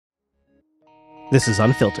This is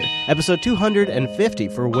Unfiltered, episode 250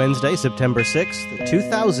 for Wednesday, September 6th,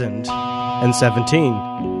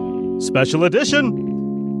 2017. Special edition!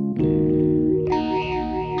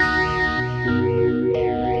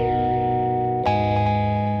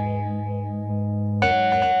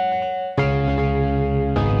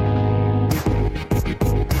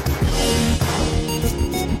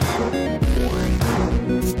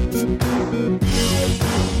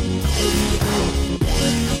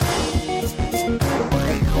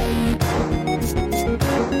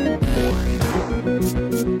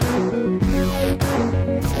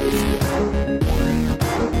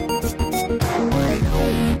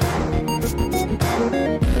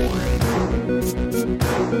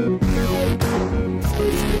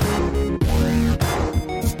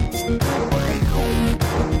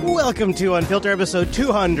 Welcome to Unfiltered, episode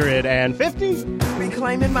 250.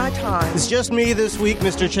 Reclaiming my time. It's just me this week.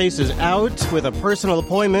 Mr. Chase is out with a personal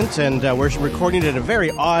appointment, and we're recording at a very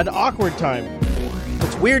odd, awkward time.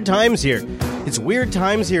 It's weird times here. It's weird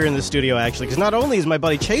times here in the studio, actually, because not only is my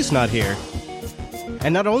buddy Chase not here,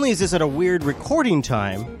 and not only is this at a weird recording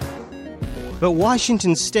time, but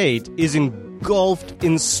Washington State is engulfed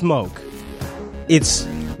in smoke. It's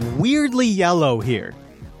weirdly yellow here.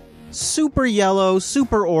 Super yellow,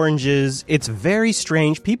 super oranges. It's very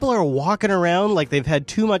strange. People are walking around like they've had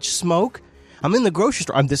too much smoke. I'm in the grocery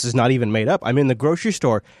store. This is not even made up. I'm in the grocery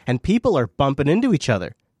store, and people are bumping into each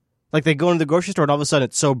other. Like, they go into the grocery store, and all of a sudden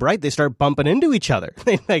it's so bright, they start bumping into each other.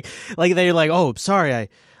 They're like, oh, sorry,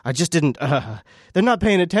 I just didn't... They're not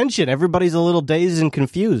paying attention. Everybody's a little dazed and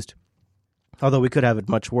confused. Although we could have it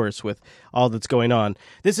much worse with all that's going on.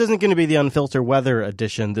 This isn't going to be the Unfiltered Weather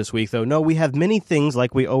edition this week, though. No, we have many things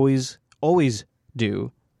like we always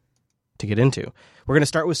do to get into. We're going to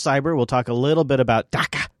start with cyber. We'll talk a little bit about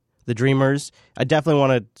DACA, the Dreamers. I definitely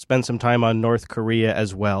want to spend some time on North Korea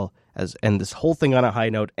as well, as end this whole thing on a high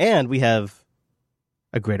note. And we have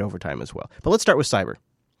a great overtime as well. But let's start with cyber.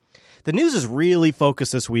 The news is really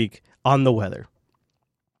focused this week on the weather.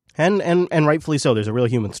 And rightfully so. There's a real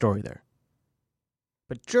human story there.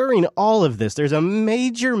 But during all of this, there's a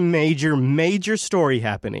major story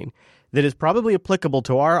happening that is probably applicable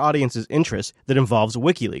to our audience's interests that involves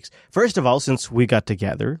WikiLeaks. First of all, since we got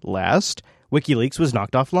together last, WikiLeaks was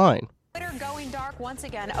knocked offline. Twitter going dark once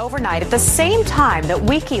again overnight at the same time that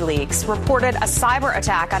WikiLeaks reported a cyber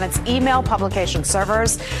attack on its email publication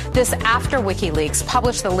servers. This after WikiLeaks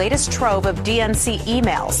published the latest trove of DNC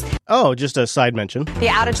emails. Oh, just a side mention. The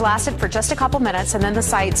outage lasted for just a couple minutes, and then the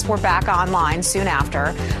sites were back online soon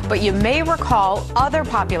after. But you may recall other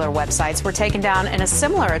popular websites were taken down in a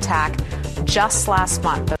similar attack just last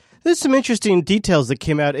month. There's some interesting details that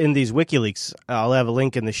came out in these WikiLeaks. I'll have a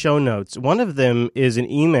link in the show notes. One of them is an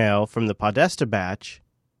email from the Podesta batch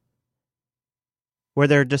where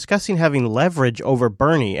they're discussing having leverage over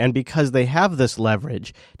Bernie, and because they have this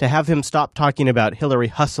leverage, to have him stop talking about Hillary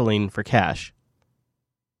hustling for cash.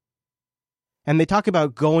 And they talk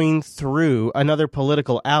about going through another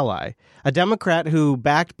political ally, a Democrat who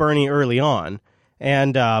backed Bernie early on,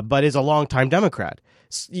 and but is a longtime Democrat.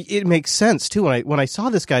 It makes sense, too. When I saw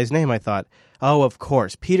this guy's name, I thought, oh, of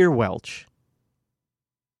course, Peter Welch.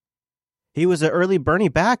 He was an early Bernie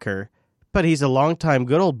backer, but he's a longtime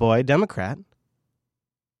good old boy Democrat.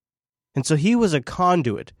 And so he was a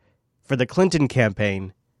conduit for the Clinton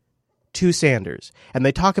campaign to Sanders. And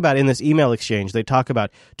they talk about, in this email exchange, they talk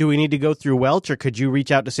about, do we need to go through Welch, or could you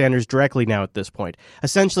reach out to Sanders directly now at this point?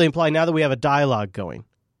 Essentially implying now that we have a dialogue going.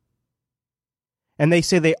 And they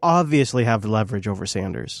say they obviously have leverage over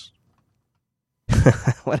Sanders.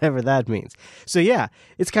 Whatever that means. So yeah,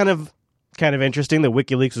 it's kind of interesting that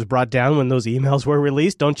WikiLeaks was brought down when those emails were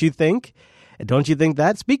released, don't you think? And don't you think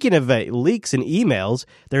that? Speaking of leaks and emails,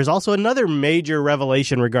 there's also another major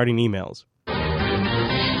revelation regarding emails.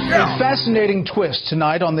 A fascinating twist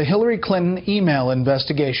tonight on the Hillary Clinton email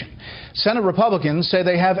investigation. Senate Republicans say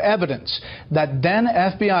they have evidence that then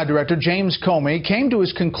FBI Director James Comey came to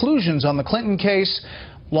his conclusions on the Clinton case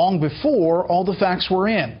long before all the facts were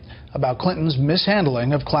in about Clinton's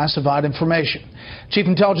mishandling of classified information. Chief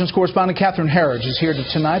Intelligence Correspondent Catherine Herridge is here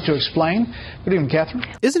tonight to explain. Good evening, Catherine.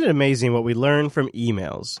 Isn't it amazing what we learn from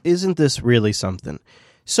emails? Isn't this really something?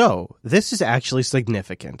 So, this is actually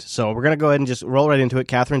significant. So, we're going to go ahead and just roll right into it.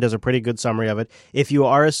 Catherine does a pretty good summary of it. If you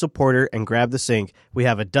are a supporter and grab the sync, we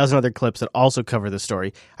have a dozen other clips that also cover the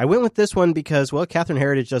story. I went with this one because, well, Catherine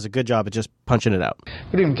Herridge does a good job at just punching it out.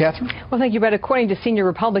 Good evening, Catherine. Well, thank you, Brett. According to senior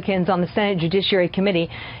Republicans on the Senate Judiciary Committee,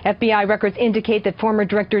 FBI records indicate that former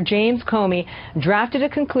Director James Comey drafted a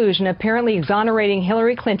conclusion apparently exonerating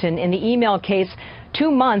Hillary Clinton in the email case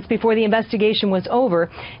 2 months before the investigation was over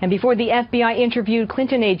and before the FBI interviewed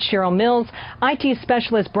Clinton aide Cheryl Mills, IT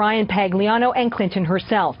specialist Brian Pagliano, and Clinton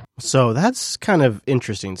herself. So that's kind of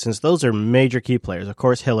interesting, since those are major key players. Of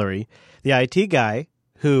course, Hillary, the IT guy,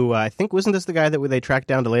 who I think wasn't this the guy that they tracked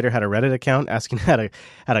down to later had a Reddit account asking how to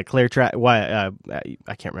clear I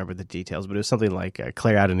can't remember the details, but it was something like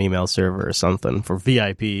clear out an email server or something for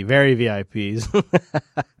very VIPs.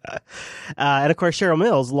 And of course, Cheryl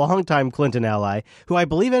Mills, longtime Clinton ally, who I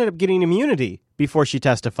believe ended up getting immunity before she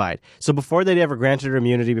testified. So before they'd ever granted her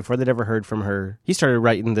immunity, before they'd ever heard from her, he started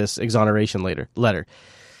writing this exoneration letter.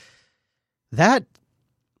 That's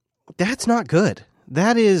not good.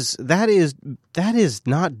 That is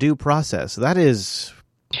not due process. That is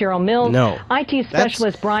Cheryl Mills, no. IT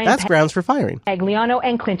specialist Brian that's grounds for firing. Pagliano,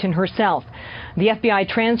 and Clinton herself. The FBI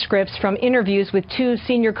transcripts from interviews with 2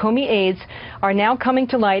 senior Comey aides are now coming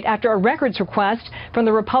to light after a records request from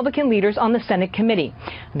the Republican leaders on the Senate committee.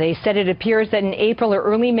 They said it appears that in April or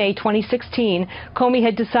early May 2016, Comey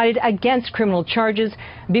had decided against criminal charges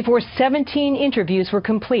before 17 interviews were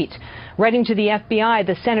complete. Writing to the FBI,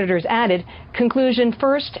 the senators added, conclusion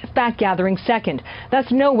first, fact-gathering second.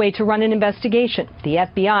 That's no way to run an investigation. The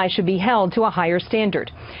FBI should be held to a higher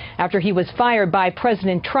standard. After he was fired by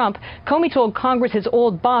President Trump, Comey told Congress his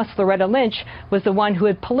old boss, Loretta Lynch, was the one who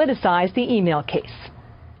had politicized the email case.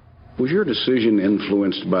 Was your decision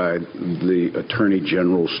influenced by the Attorney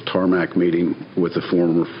General's tarmac meeting with the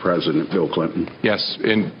former President Bill Clinton? Yes,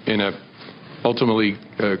 in a ultimately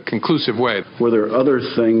conclusive way. Were there other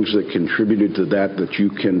things that contributed to that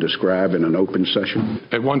you can describe in an open session?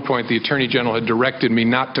 At one point, the Attorney General had directed me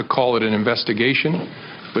not to call it an investigation,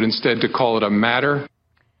 but instead to call it a matter.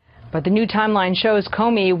 But the new timeline shows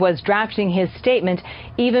Comey was drafting his statement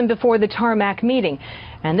even before the tarmac meeting.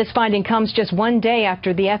 And this finding comes just one day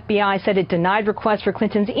after the FBI said it denied requests for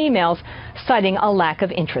Clinton's emails, citing a lack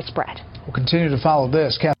of interest, Brett. We'll continue to follow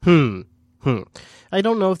this. I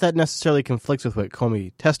don't know if that necessarily conflicts with what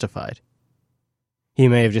Comey testified. He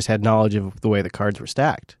may have just had knowledge of the way the cards were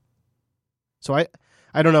stacked. So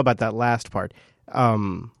I don't know about that last part.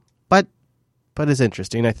 But it's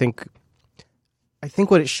interesting. I think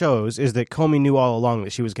what it shows is that Comey knew all along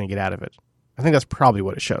that she was going to get out of it. I think that's probably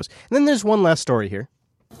what it shows. And then there's one last story here.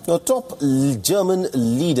 The top German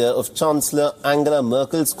leader of Chancellor Angela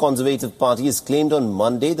Merkel's Conservative Party has claimed on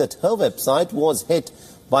Monday that her website was hit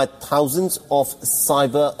by thousands of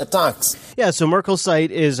cyber attacks. Yeah, so Merkel's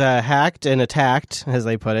site is hacked and attacked, as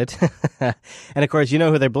they put it. And of course, you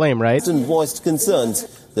know who they blame, right? And voiced concerns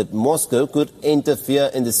that Moscow could interfere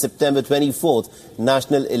in the September 24th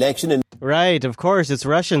national election. Right, of course, it's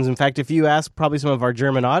Russians. In fact, if you ask probably some of our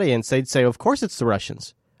German audience, they'd say, of course it's the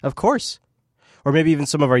Russians. Of course. Or maybe even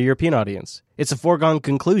some of our European audience. It's a foregone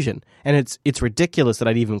conclusion, and it's ridiculous that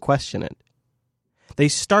I'd even question it. They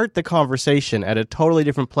start the conversation at a totally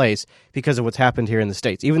different place because of what's happened here in the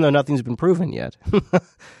States, even though nothing's been proven yet.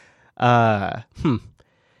 And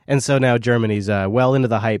so now Germany's well into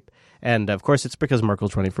the hype, and of course it's because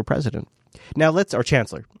Merkel's running for president. Now or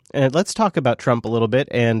chancellor. And let's talk about Trump a little bit,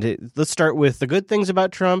 and let's start with the good things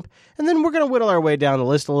about Trump, and then we're going to whittle our way down the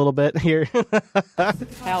list a little bit here.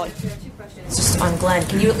 Hallie. Just on Glenn,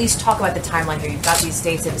 can you at least talk about the timeline here? You've got these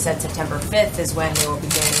states that have said September 5th is when they will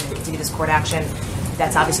begin to continue this court action.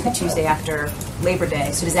 That's obviously the Tuesday after Labor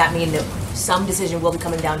Day. So does that mean that some decision will be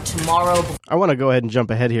coming down tomorrow? I want to go ahead and jump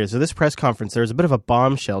ahead here. So this press conference, there's a bit of a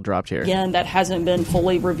bombshell dropped here. Again, that hasn't been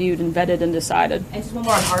fully reviewed and vetted and decided. And just one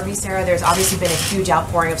more on Harvey, Sarah. There's obviously been a huge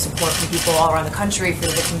outpouring of support from people all around the country for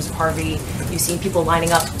the victims of Harvey. You've seen people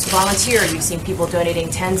lining up to volunteer. You've seen people donating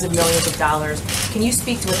tens of millions of dollars. Can you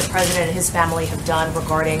speak to what the president and his family have done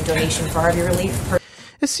regarding donation for Harvey relief?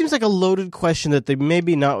 It seems like a loaded question that they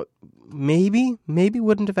maybe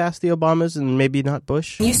wouldn't have asked the Obamas and maybe not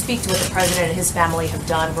Bush. Can you speak to what the president and his family have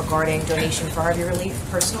done regarding donation for Harvey relief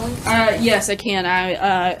personally? Yes, I can.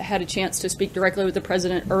 I had a chance to speak directly with the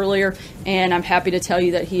president earlier, and I'm happy to tell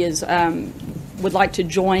you that he is would like to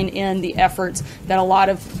join in the efforts that a lot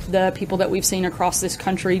of the people that we've seen across this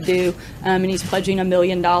country do. And he's pledging $1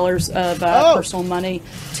 million of personal money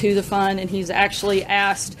to the fund. And he's actually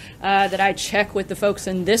asked that I check with the folks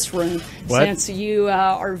in this room, since you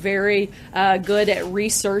are very good at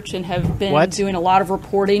research and have been doing a lot of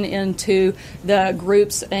reporting into the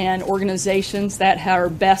groups and organizations that are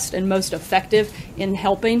best and most effective in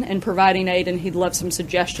helping and providing aid. And he'd love some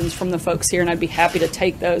suggestions from the folks here, and I'd be happy to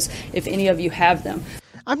take those if any of you have them.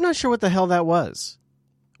 I'm not sure what the hell that was.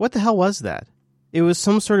 What the hell was that? It was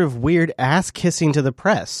some sort of weird ass-kissing to the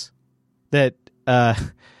press that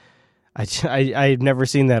I've never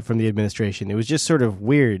seen that from the administration. It was just sort of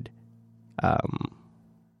weird.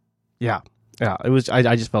 Yeah. Yeah, it was.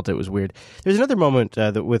 I just felt it was weird. There's another moment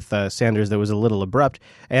with Sanders that was a little abrupt,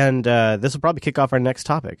 and this will probably kick off our next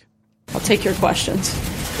topic. I'll take your questions.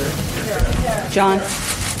 John?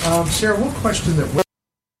 Sarah, one question that went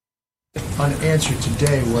unanswered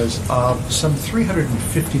today was some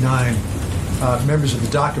 359 members of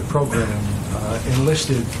the DACA program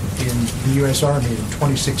enlisted in the U.S. Army in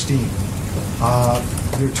 2016.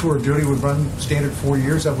 Their tour of duty would run standard 4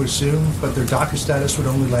 years, I would assume, but their DACA status would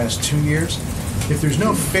only last 2 years. If there's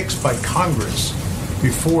no fix by Congress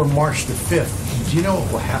before March the 5th, do you know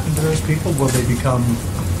what will happen to those people? Will they become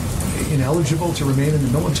ineligible to remain in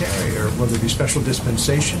the military, or will there be special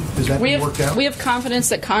dispensation? Does that work out? We have confidence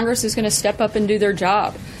that Congress is going to step up and do their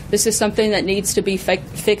job. This is something that needs to be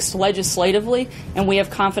fixed legislatively, and we have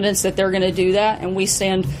confidence that they're going to do that, and we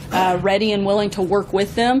stand ready and willing to work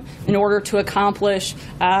with them in order to accomplish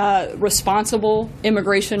responsible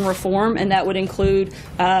immigration reform, and that would include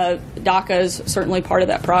DACA as certainly part of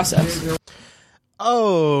that process.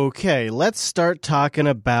 Okay, let's start talking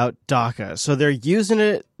about DACA. So they're using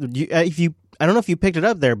it. I don't know if you picked it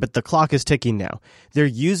up there, but the clock is ticking now. They're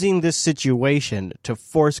using this situation to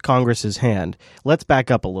force Congress's hand. Let's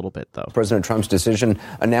back up a little bit, though. President Trump's decision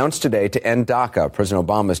announced today to end DACA, President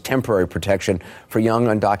Obama's temporary protection for young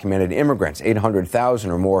undocumented immigrants.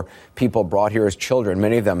 800,000 or more people brought here as children.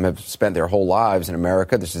 Many of them have spent their whole lives in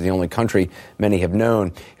America. This is the only country many have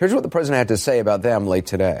known. Here's what the president had to say about them late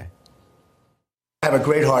today. I have a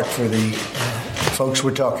great heart for the folks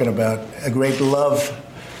we're talking about, a great love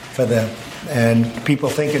for them. And people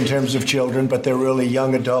think in terms of children, but they're really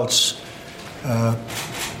young adults. I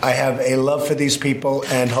have a love for these people,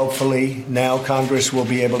 and hopefully now Congress will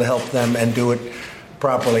be able to help them and do it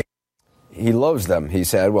properly. He loves them, he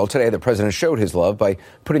said. Well, today the president showed his love by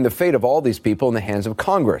putting the fate of all these people in the hands of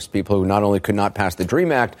Congress, people who not only could not pass the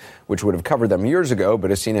DREAM Act, which would have covered them years ago, but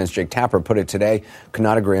as CNN's Jake Tapper put it today, could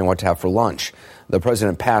not agree on what to have for lunch. The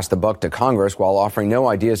president passed the buck to Congress while offering no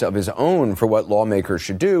ideas of his own for what lawmakers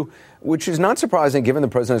should do, which is not surprising given the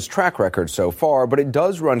president's track record so far, but it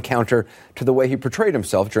does run counter to the way he portrayed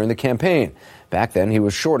himself during the campaign. Back then, he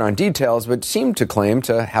was short on details, but seemed to claim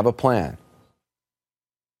to have a plan.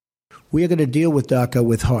 We are going to deal with DACA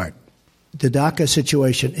with heart. The DACA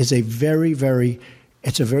situation is a very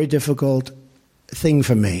difficult thing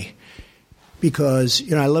for me because,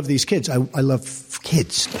 I love these kids. I love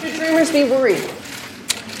kids. Should Dreamers be worried?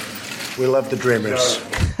 We love the Dreamers.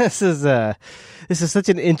 This is such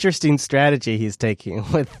an interesting strategy he's taking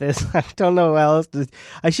with this. I don't know how else to,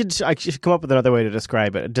 I should come up with another way to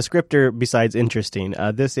describe it. A descriptor besides interesting.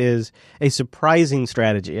 This is a surprising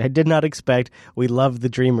strategy. I did not expect we love the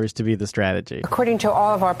Dreamers to be the strategy. According to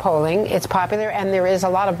all of our polling, it's popular, and there is a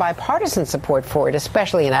lot of bipartisan support for it,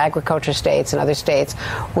 especially in agriculture states and other states,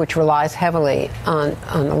 which relies heavily on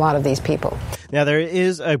a lot of these people. Now, there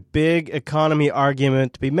is a big economy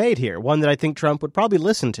argument to be made here, one that I think Trump would probably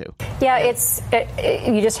listen to. Yeah,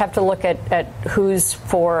 you just have to look at who's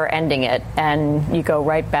for ending it, and you go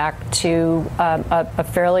right back to a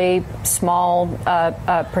fairly small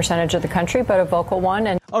percentage of the country, but a vocal one.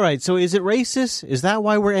 And all right, so is it racist? Is that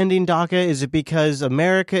why we're ending DACA? Is it because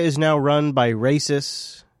America is now run by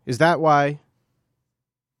racists? Is that why?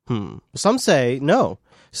 Some say no.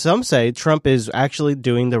 Some say Trump is actually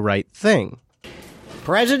doing the right thing.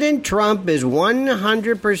 President Trump is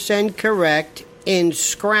 100% correct in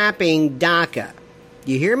scrapping DACA.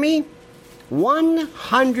 You hear me?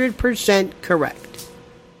 100% correct.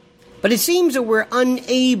 But it seems that we're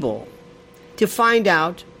unable to find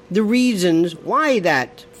out the reasons why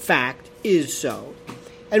that fact is so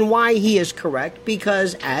and why he is correct,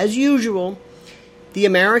 because, as usual, the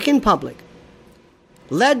American public,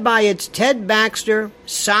 led by its Ted Baxter,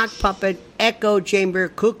 sock puppet, echo chamber,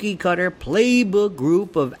 cookie cutter, playbook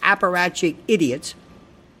group of apparatchik idiots,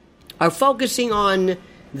 are focusing on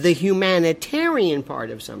the humanitarian part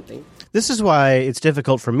of something. This is why it's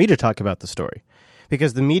difficult for me to talk about the story,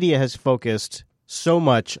 because the media has focused so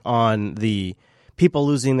much on the people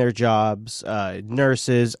losing their jobs,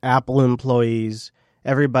 nurses, Apple employees,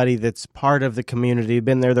 everybody that's part of the community,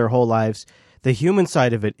 been there their whole lives. The human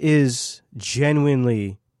side of it is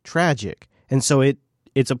genuinely tragic. And so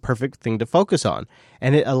it's a perfect thing to focus on.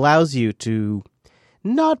 And it allows you to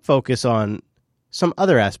not focus on some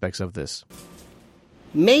other aspects of this.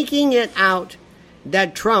 Making it out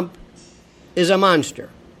that Trump is a monster.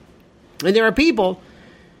 And there are people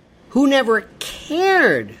who never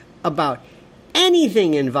cared about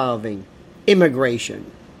anything involving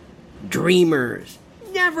immigration. Dreamers.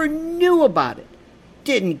 Never knew about it.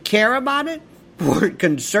 Didn't care about it. Weren't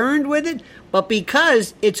concerned with it. But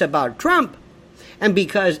because it's about Trump, and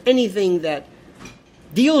because anything that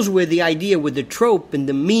deals with the idea, with the trope and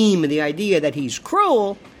the meme and the idea that he's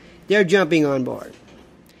cruel, they're jumping on board.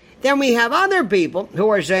 Then we have other people who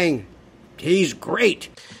are saying, he's great.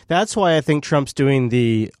 That's why I think Trump's doing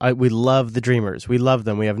we love the Dreamers. We love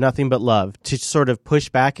them. We have nothing but love, to sort of push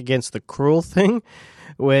back against the cruel thing,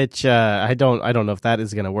 which I don't know if that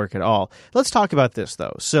is going to work at all. Let's talk about this,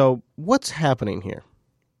 though. So what's happening here?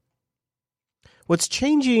 What's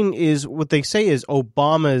changing is what they say is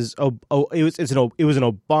Obama's. It was an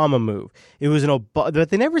Obama move. It was but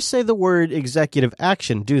they never say the word executive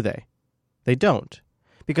action, do they? They don't,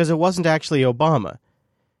 because it wasn't actually Obama.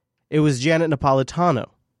 It was Janet Napolitano,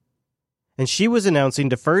 and she was announcing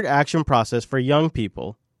deferred action process for young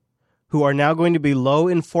people who are now going to be low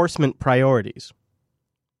enforcement priorities.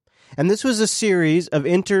 And this was a series of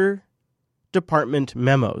interdepartment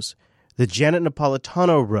memos that Janet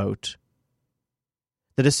Napolitano wrote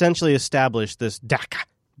that essentially established this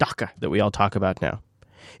DACA that we all talk about now.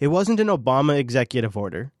 It wasn't an Obama executive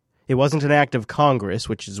order. It wasn't an act of Congress,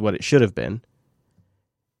 which is what it should have been.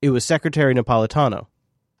 It was Secretary Napolitano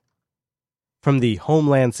from the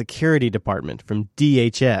Homeland Security Department, from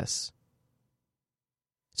DHS.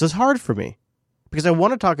 So it's hard for me, because I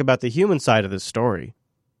want to talk about the human side of this story.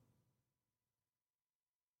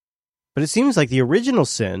 But it seems like the original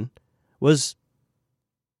sin was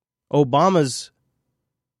Obama's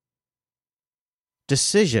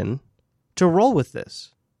decision to roll with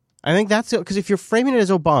this. I think that's it, because if you're framing it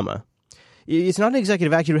as Obama, it's not an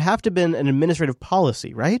executive act. It would have to have been an administrative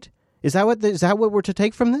policy, right? Is that what we're to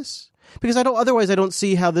take from this? Because otherwise I don't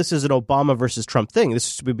see how this is an Obama versus Trump thing.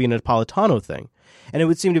 This would be an Napolitano thing. And it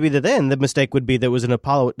would seem to be that then the mistake would be that it was an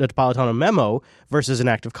Napolitano memo versus an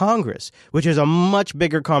act of Congress, which is a much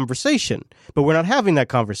bigger conversation. But we're not having that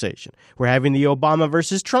conversation. We're having the Obama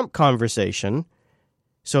versus Trump conversation.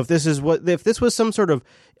 So if this was some sort of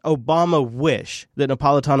Obama wish that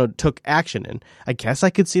Napolitano took action in, I guess I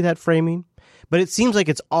could see that framing. But it seems like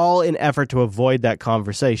it's all in effort to avoid that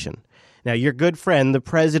conversation. Now, your good friend, the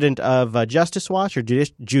president of Justice Watch, or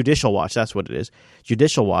Judicial Watch, that's what it is,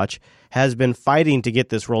 Judicial Watch, has been fighting to get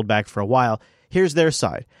this rolled back for a while. Here's their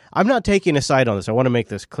side. I'm not taking a side on this. I want to make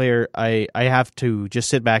this clear. I have to just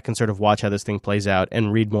sit back and sort of watch how this thing plays out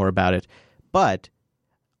and read more about it. But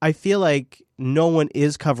I feel like no one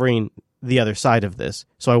is covering the other side of this,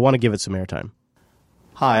 so I want to give it some airtime.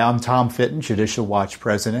 Hi, I'm Tom Fitton, Judicial Watch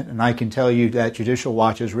president, and I can tell you that Judicial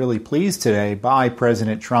Watch is really pleased today by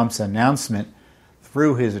President Trump's announcement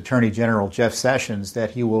through his Attorney General Jeff Sessions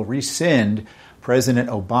that he will rescind President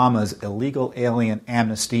Obama's illegal alien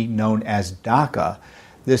amnesty known as DACA.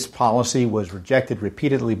 This policy was rejected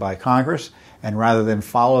repeatedly by Congress, and rather than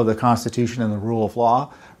follow the Constitution and the rule of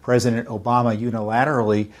law, President Obama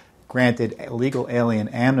unilaterally granted illegal alien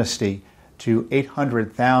amnesty to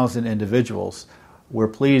 800,000 individuals. We're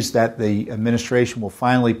pleased that the administration will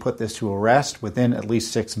finally put this to rest within at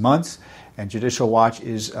least 6 months, and Judicial Watch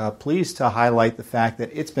is pleased to highlight the fact that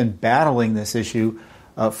it's been battling this issue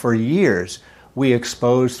for years. We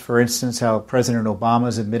exposed, for instance, how President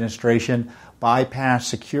Obama's administration bypassed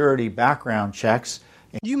security background checks.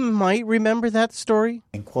 You might remember that story.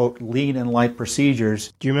 And, quote, lean and light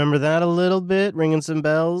procedures. Do you remember that a little bit? Ringing some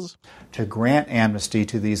bells? To grant amnesty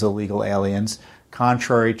to these illegal aliens,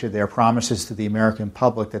 contrary to their promises to the American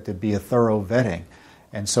public that there'd be a thorough vetting.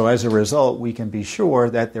 And so as a result, we can be sure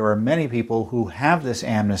that there are many people who have this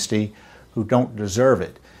amnesty who don't deserve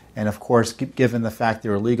it. And of course, given the fact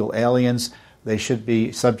they're illegal aliens, they should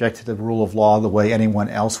be subject to the rule of law the way anyone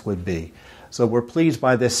else would be. So we're pleased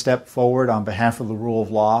by this step forward on behalf of the rule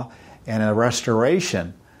of law and a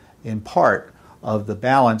restoration, in part, of the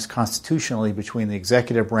balance constitutionally between the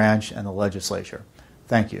executive branch and the legislature.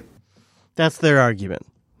 Thank you. That's their argument.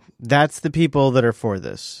 That's the people that are for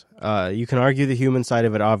this. You can argue the human side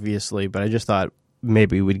of it, obviously, but I just thought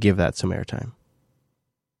maybe we'd give that some airtime.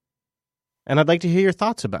 And I'd like to hear your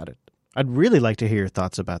thoughts about it. I'd really like to hear your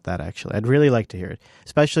thoughts about that, actually. I'd really like to hear it,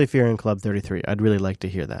 especially if you're in Club 33. I'd really like to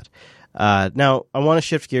hear that. Now, I want to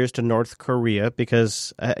shift gears to North Korea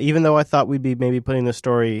because even though I thought we'd be maybe putting the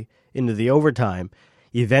story into the overtime,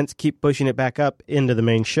 events keep pushing it back up into the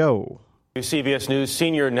main show. CBS News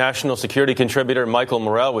senior national security contributor Michael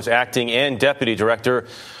Morell was acting and deputy director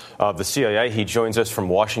of the CIA. He joins us from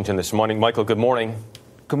Washington this morning. Michael, good morning.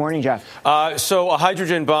 Good morning, Jeff. So a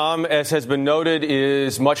hydrogen bomb, as has been noted,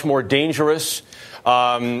 is much more dangerous,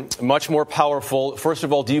 much more powerful. First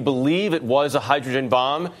of all, do you believe it was a hydrogen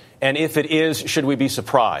bomb? And if it is, should we be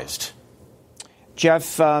surprised?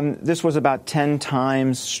 Jeff, this was about 10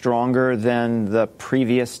 times stronger than the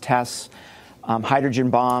previous tests.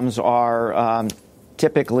 Hydrogen bombs are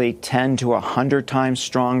typically 10 to 100 times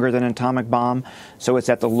stronger than an atomic bomb, so it's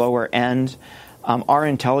at the lower end. Our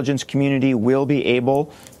intelligence community will be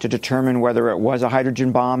able to determine whether it was a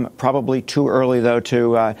hydrogen bomb. Probably too early, though,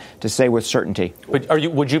 to say with certainty. But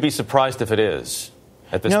would you be surprised if it is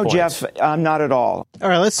at this point? No, Jeff, not at all. All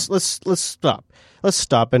right, let's stop. Let's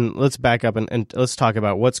stop and let's back up and let's talk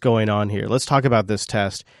about what's going on here. Let's talk about this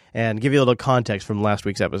test and give you a little context from last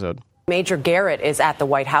week's episode. Major Garrett is at the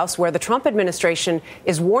White House, where the Trump administration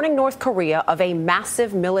is warning North Korea of a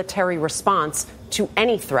massive military response to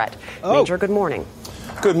any threat. Major, good morning.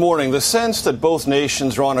 Good morning. The sense that both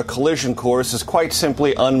nations are on a collision course is quite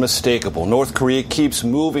simply unmistakable. North Korea keeps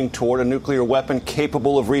moving toward a nuclear weapon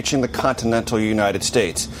capable of reaching the continental United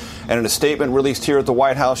States. And in a statement released here at the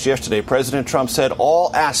White House yesterday, President Trump said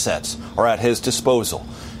all assets are at his disposal,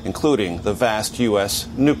 including the vast U.S.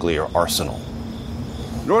 nuclear arsenal.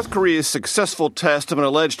 North Korea's successful test of an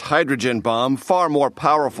alleged hydrogen bomb, far more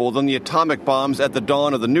powerful than the atomic bombs at the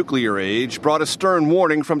dawn of the nuclear age, brought a stern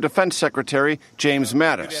warning from Defense Secretary James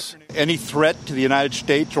Mattis. Any threat to the United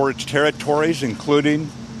States or its territories,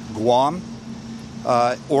 including Guam,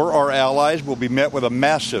 or our allies, will be met with a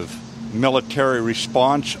massive military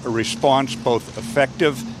response, a response both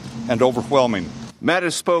effective and overwhelming.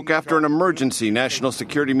 Mattis spoke after an emergency national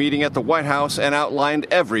security meeting at the White House and outlined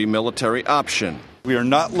every military option. We are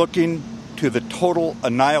not looking to the total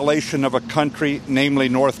annihilation of a country, namely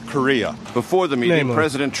North Korea. Before the meeting,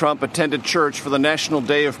 President Trump attended church for the National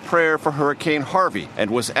Day of Prayer for Hurricane Harvey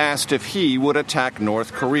and was asked if he would attack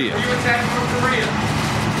North Korea.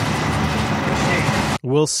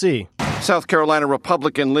 We'll see. South Carolina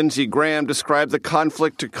Republican Lindsey Graham described the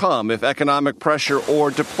conflict to come if economic pressure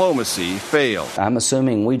or diplomacy fail. I'm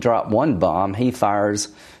assuming we drop one bomb, he fires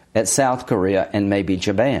at South Korea and maybe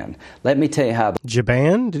Japan. Let me tell you how...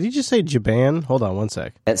 Japan? Did he just say Japan? Hold on one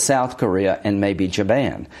sec. At South Korea and maybe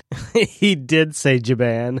Japan. He did say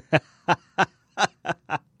Japan.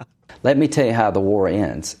 Let me tell you how the war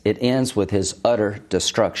ends. It ends with his utter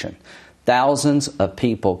destruction. Thousands of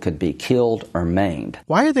people could be killed or maimed.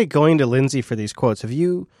 Why are they going to Lindsey for these quotes? I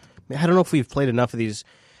don't know if we've played enough of these,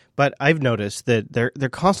 but I've noticed that they're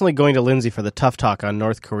constantly going to Lindsey for the tough talk on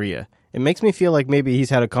North Korea. It makes me feel like maybe he's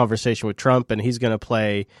had a conversation with Trump and he's going to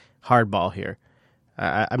play hardball here.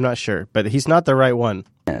 I'm not sure, but he's not the right one.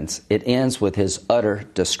 It ends with his utter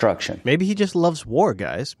destruction. Maybe he just loves war,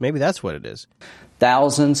 guys. Maybe that's what it is.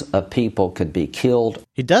 Thousands of people could be killed.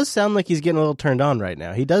 He does sound like he's getting a little turned on right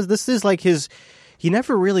now. He does. This is like his... He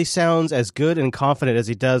never really sounds as good and confident as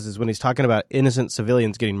he does is when he's talking about innocent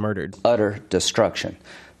civilians getting murdered. Utter destruction.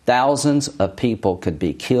 Thousands of people could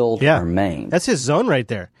be killed or maimed. That's his zone right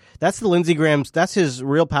there. That's the Lindsey Graham's, that's his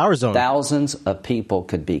real power zone. Thousands of people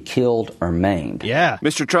could be killed or maimed. Yeah.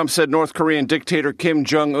 Mr. Trump said North Korean dictator Kim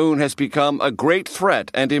Jong-un has become a great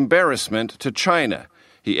threat and embarrassment to China.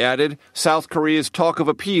 He added, South Korea's talk of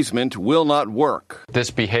appeasement will not work.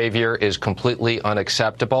 This behavior is completely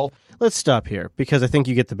unacceptable. Let's stop here because I think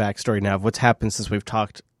you get the backstory now of what's happened since we've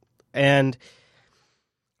talked. And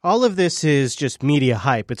all of this is just media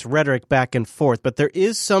hype. It's rhetoric back and forth, but there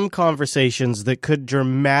is some conversations that could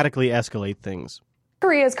dramatically escalate things.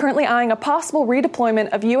 Korea is currently eyeing a possible redeployment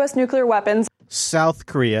of U.S. nuclear weapons. South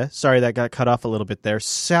Korea, sorry that got cut off a little bit there.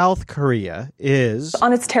 South Korea is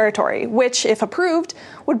on its territory, which, if approved,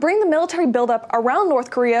 would bring the military buildup around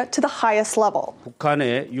North Korea to the highest level.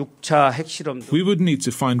 We would need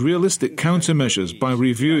to find realistic countermeasures by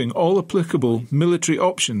reviewing all applicable military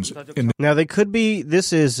options. Now, they could be.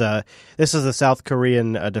 This is the South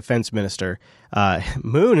Korean defense minister.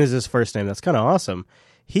 Moon is his first name. That's kind of awesome.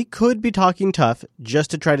 He could be talking tough just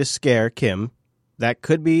to try to scare Kim. That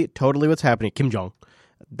could be totally what's happening. Kim Jong.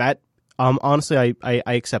 That, honestly, I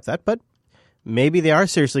accept that, but maybe they are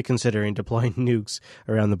seriously considering deploying nukes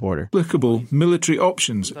around the border. Applicable military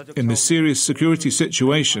options in the serious security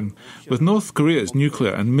situation with North Korea's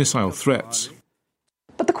nuclear and missile threats.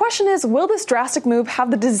 But the question is, will this drastic move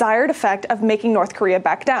have the desired effect of making North Korea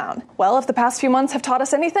back down? Well, if the past few months have taught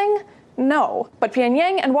us anything, no. But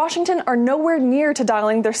Pyongyang and Washington are nowhere near to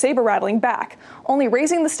dialing their saber-rattling back, only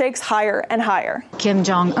raising the stakes higher and higher. Kim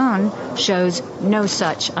Jong-un shows no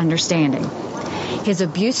such understanding. His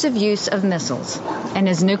abusive use of missiles and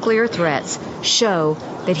his nuclear threats show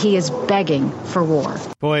that he is begging for war.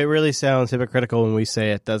 Boy, it really sounds hypocritical when we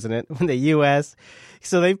say it, doesn't it? When the U.S.,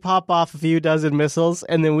 so they pop off a few dozen missiles,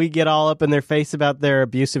 and then we get all up in their face about their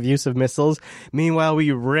abusive use of missiles. Meanwhile,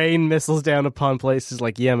 we rain missiles down upon places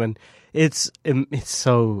like Yemen. It's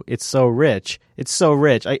so rich. It's so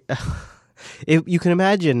rich. You can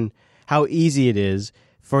imagine how easy it is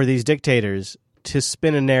for these dictators to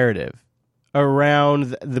spin a narrative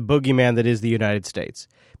around the boogeyman that is the United States,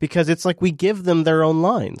 because it's like we give them their own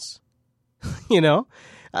lines, you know?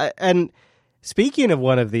 And speaking of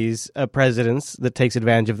one of these presidents that takes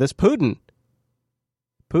advantage of this, Putin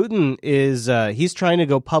is he's trying to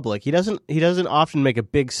go public. He doesn't often make a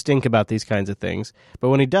big stink about these kinds of things, but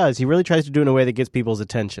when he does, he really tries to do it in a way that gets people's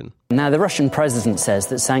attention. Now, the Russian president says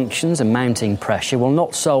that sanctions and mounting pressure will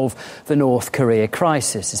not solve the North Korea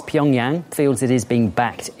crisis, as Pyongyang feels it is being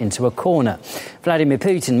backed into a corner. Vladimir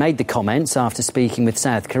Putin made the comments after speaking with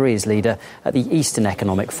South Korea's leader at the Eastern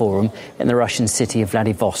Economic Forum in the Russian city of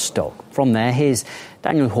Vladivostok. From there, here's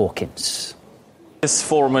Daniel Hawkins. This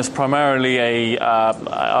forum is primarily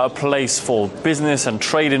a place for business and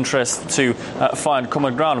trade interests to find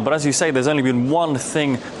common ground. But as you say, there's only been one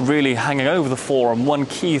thing really hanging over the forum, one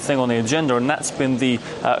key thing on the agenda, and that's been the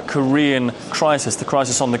Korean crisis, the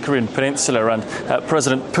crisis on the Korean Peninsula. And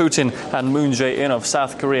President Putin and Moon Jae-in of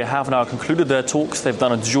South Korea have now concluded their talks. They've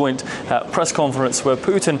done a joint press conference where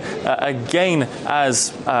Putin, again,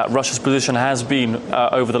 as Russia's position has been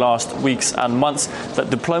over the last weeks and months,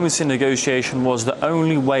 that diplomacy and negotiation was the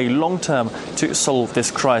only way long-term to solve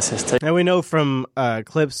this crisis. Now, we know from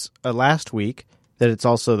clips last week that it's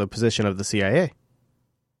also the position of the CIA.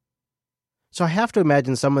 So I have to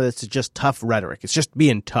imagine some of this is just tough rhetoric. It's just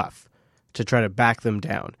being tough to try to back them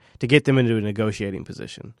down, to get them into a negotiating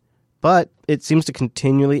position. But it seems to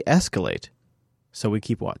continually escalate, so we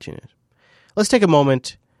keep watching it. Let's take a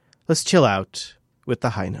moment. Let's chill out with the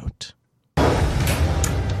high note.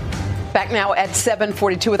 Back now at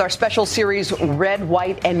 7:42 with our special series, Red,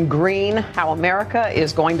 White, and Green, How America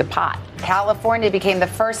is Going to Pot. California became the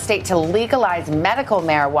first state to legalize medical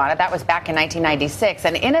marijuana. That was back in 1996.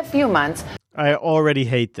 And in a few months... I already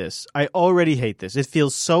hate this. It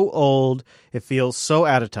feels so old. It feels so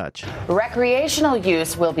out of touch. Recreational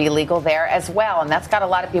use will be legal there as well. And that's got a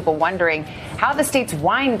lot of people wondering how the state's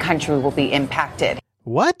wine country will be impacted.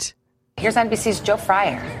 What? Here's NBC's Joe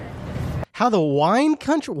Fryer. How the wine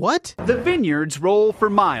country? What? The vineyards roll for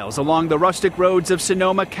miles along the rustic roads of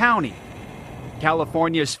Sonoma County.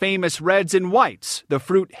 California's famous reds and whites, the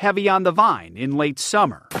fruit heavy on the vine in late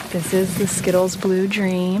summer. This is the Skittles Blue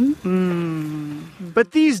Dream.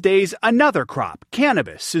 But these days, another crop,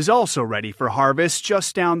 cannabis, is also ready for harvest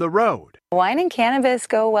just down the road. Wine and cannabis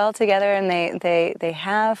go well together, and they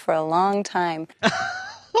have for a long time.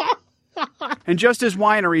 And just as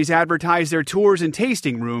wineries advertise their tours and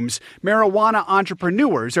tasting rooms, marijuana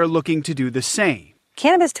entrepreneurs are looking to do the same.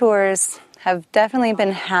 Cannabis tours have definitely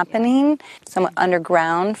been happening somewhat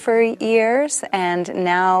underground for years, and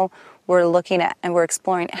now we're looking at and we're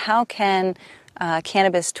exploring how can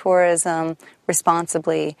cannabis tourism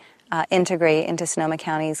responsibly integrate into Sonoma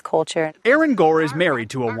County's culture. Erin Gore is married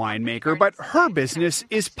to a winemaker, but her business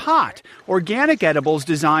is pot, organic edibles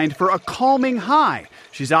designed for a calming high.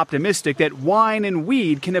 She's optimistic that wine and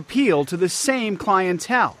weed can appeal to the same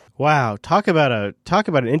clientele. Wow, talk about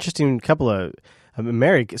an interesting couple of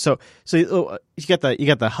married. So you got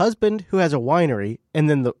the husband who has a winery, and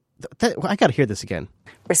then I got to hear this again.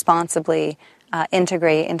 Responsibly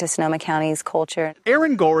integrate into Sonoma County's culture.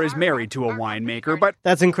 Erin Gore is married to a winemaker, but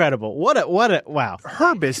that's incredible. What a wow.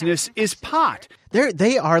 Her business is pot.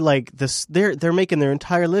 They are like this. They're making their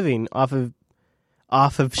entire living off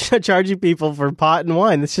of charging people for pot and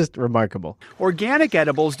wine. It's just remarkable. Organic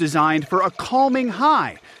edibles designed for a calming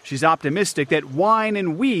high. She's optimistic that wine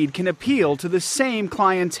and weed can appeal to the same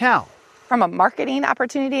clientele. From a marketing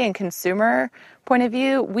opportunity and consumer point of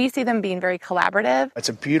view, we see them being very collaborative. It's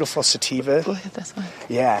a beautiful sativa. Look at this one.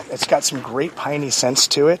 Yeah, it's got some great piney scents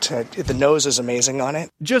to it. The nose is amazing on it.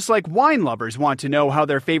 Just like wine lovers want to know how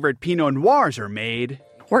their favorite Pinot Noirs are made,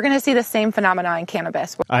 we're going to see the same phenomenon in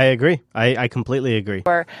cannabis. I agree. I completely agree.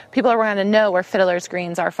 Where people are going to know where Fiddler's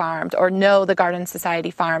Greens are farmed or know the Garden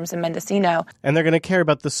Society farms in Mendocino. And they're going to care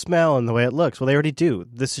about the smell and the way it looks. Well, they already do.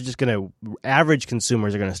 This is just going to, average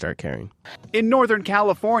consumers are going to start caring. In Northern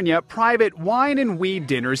California, private wine and weed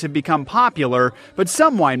dinners have become popular, but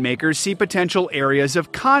some winemakers see potential areas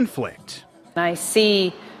of conflict. I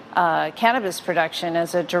see cannabis production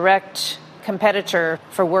as a direct competitor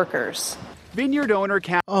for workers. Vineyard owner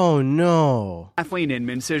Kathleen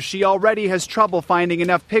Inman says she already has trouble finding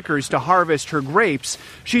enough pickers to harvest her grapes.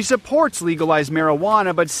 She supports legalized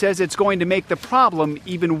marijuana, but says it's going to make the problem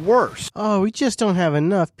even worse. Oh, we just don't have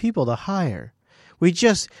enough people to hire.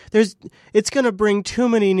 It's going to bring too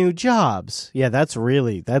many new jobs. Yeah, that's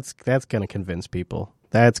going to convince people.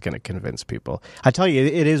 That's going to convince people. I tell you,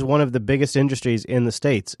 it is one of the biggest industries in the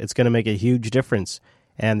States. It's going to make a huge difference.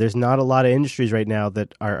 And there's not a lot of industries right now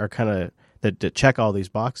that are kind of that check all these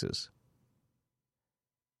boxes.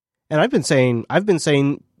 And I've been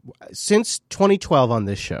saying since 2012 on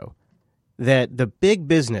this show that the big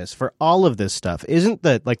business for all of this stuff isn't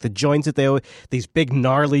the joints that these big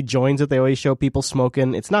gnarly joints that they always show people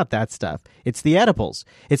smoking. It's not that stuff. It's the edibles.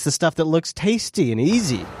 It's the stuff that looks tasty and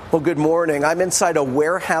easy. Well, good morning. I'm inside a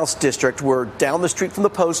warehouse district. We're down the street from the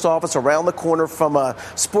post office, around the corner from a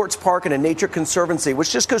sports park and a nature conservancy, which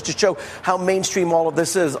just goes to show how mainstream all of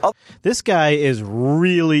this is. This guy is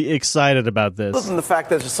really excited about this. Other than the fact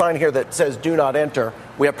there's a sign here that says do not enter,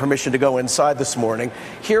 we have permission to go inside this morning.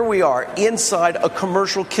 Here we are inside a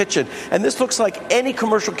commercial kitchen. And this looks like any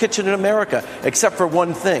commercial kitchen in America, except for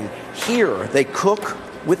one thing. Here, they cook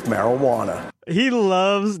with marijuana. He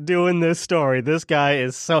loves doing this story. This guy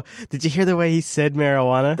is so... Did you hear the way he said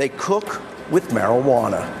marijuana? They cook with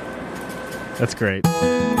marijuana. That's great.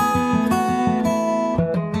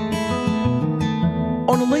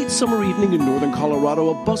 On a late summer evening in northern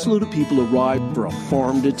Colorado, a busload of people arrived for a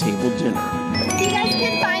farm-to-table dinner. You guys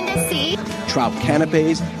can find a seat. Trout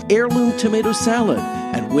canapes, heirloom tomato salad,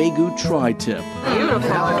 and Wagyu tri-tip.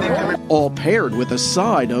 Beautiful. All paired with a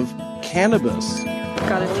side of cannabis.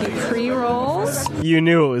 Got a few pre-rolls. You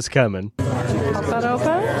knew it was coming. Pop that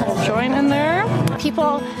open. Joint in there.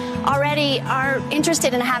 People already are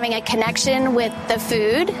interested in having a connection with the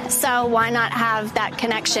food, so why not have that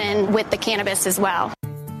connection with the cannabis as well?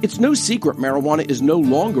 It's no secret marijuana is no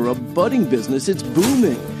longer a budding business, it's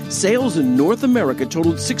booming. Sales in North America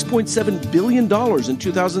totaled $6.7 billion in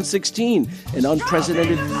 2016, an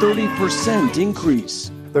unprecedented 30%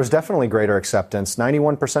 increase. There's definitely greater acceptance.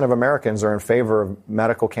 91% of Americans are in favor of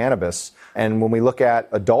medical cannabis. And when we look at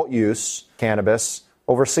adult use cannabis,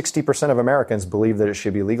 over 60% of Americans believe that it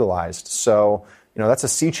should be legalized. So, that's a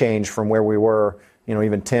sea change from where we were,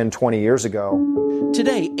 even 10, 20 years ago.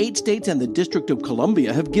 Today, 8 states and the District of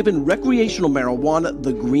Columbia have given recreational marijuana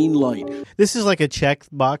the green light. This is like a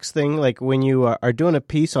checkbox thing. Like when you are doing a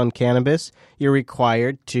piece on cannabis, you're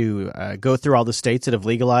required to go through all the states that have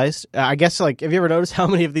legalized. I guess, have you ever noticed how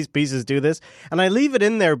many of these pieces do this? And I leave it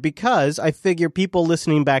in there because I figure people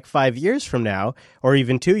listening back 5 years from now, or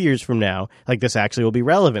even 2 years from now, this actually will be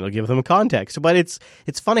relevant. It'll give them context. But it's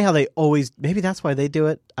funny how they always, maybe that's why they do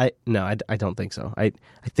it. I don't think so. I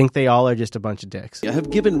think they all are just a bunch of dicks.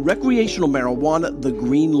 Have given recreational marijuana the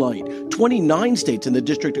green light. 29 states in the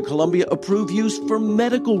District of Columbia approve use for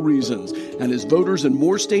medical reasons. And as voters in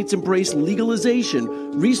more states embrace legalization,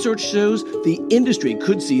 research shows the industry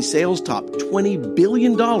could see sales top $20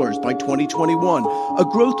 billion by 2021, a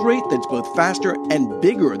growth rate that's both faster and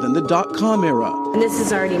bigger than the dot-com era. And this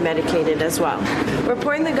is already medicated as well. We're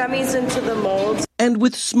pouring the gummies into the molds. And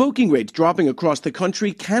with smoking rates dropping across the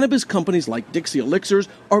country, cannabis companies like Dixie Elixirs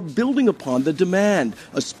are building upon the demand,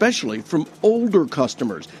 especially from older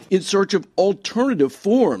customers in search of alternative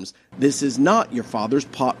forms. This is not your father's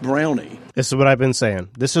pot brownie. This is what I've been saying.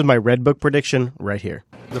 This is my Red Book prediction right here.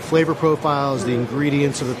 The flavor profiles, the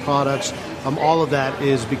ingredients of the products, all of that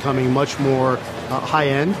is becoming much more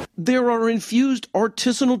high-end. There are infused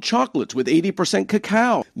artisanal chocolates with 80%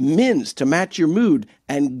 cacao, mints to match your mood,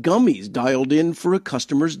 and gummies dialed in for a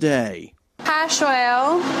customer's day. Hash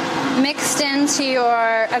oil mixed into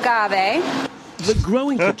your agave. The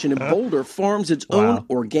Growing Kitchen in Boulder farms its own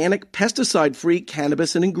organic, pesticide-free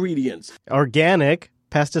cannabis and ingredients. Organic,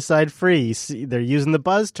 pesticide-free. See, they're using the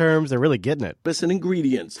buzz terms. They're really getting it. And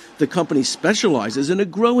ingredients. The company specializes in a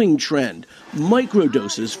growing trend,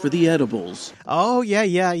 microdoses for the edibles. Oh,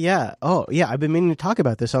 yeah. Oh, yeah, I've been meaning to talk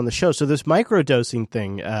about this on the show. So this microdosing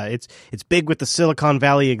thing, it's big with the Silicon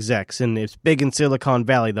Valley execs, and it's big in Silicon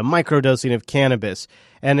Valley, the microdosing of cannabis.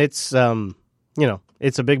 And it's,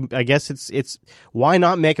 it's a big, I guess it's why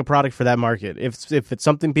not make a product for that market? If it's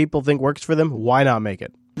something people think works for them, why not make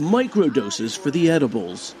it? Microdoses for the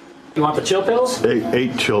edibles. You want the chill pills?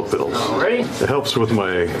 Eight chill pills. Alrighty. It helps with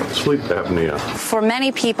my sleep apnea. For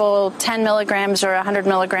many people, 10 milligrams or 100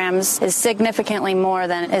 milligrams is significantly more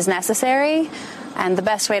than is necessary. And the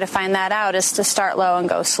best way to find that out is to start low and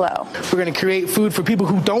go slow. We're going to create food for people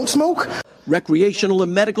who don't smoke. Recreational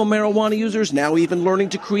and medical marijuana users now even learning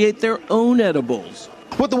to create their own edibles.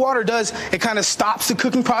 What the water does, it kind of stops the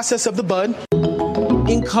cooking process of the bud.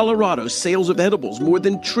 In Colorado, sales of edibles more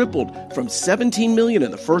than tripled from 17 million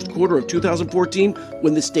in the first quarter of 2014,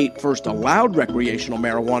 when the state first allowed recreational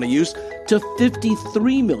marijuana use, to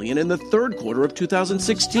 53 million in the third quarter of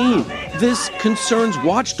 2016. This concerns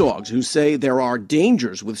watchdogs who say there are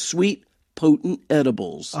dangers with sweet, potent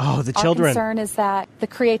edibles. Oh, the children. Our concern is that the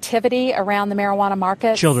creativity around the marijuana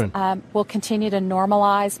market will continue to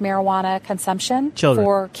normalize marijuana consumption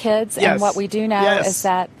for kids. Yes. And what we do know is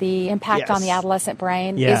that the impact on the adolescent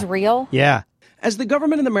brain is real. Yeah. As the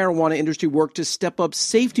government and the marijuana industry work to step up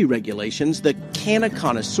safety regulations, the canna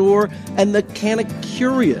connoisseur and the canna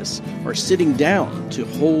curious are sitting down to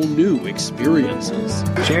whole new experiences.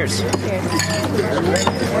 Cheers.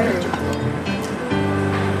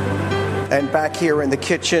 And back here in the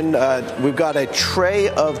kitchen, we've got a tray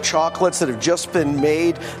of chocolates that have just been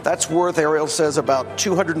made. That's worth, Ariel says, about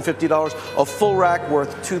 $250. A full rack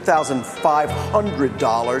worth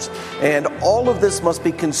 $2,500. And all of this must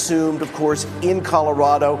be consumed, of course, in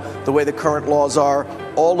Colorado. The way the current laws are,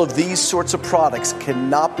 all of these sorts of products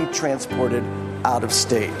cannot be transported out of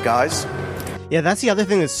state. Guys? Yeah, that's the other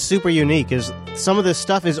thing that's super unique is some of this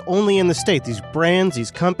stuff is only in the state. These brands,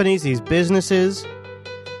 these companies, these businesses,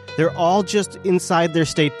 they're all just inside their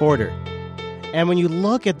state border. And when you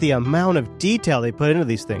look at the amount of detail they put into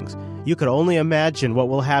these things, you could only imagine what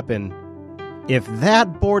will happen if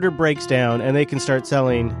that border breaks down and they can start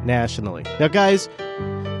selling nationally. Now, guys,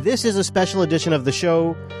 this is a special edition of the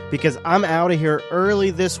show because I'm out of here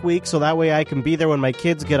early this week, so that way I can be there when my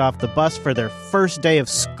kids get off the bus for their first day of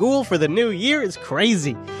school for the new year. It's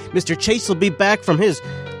crazy. Mr. Chase will be back from his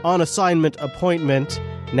on-assignment appointment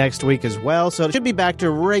next week as well, so it should be back to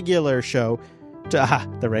regular show.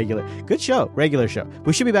 Good show, regular show.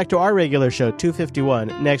 We should be back to our regular show,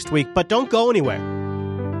 251, next week, but don't go anywhere.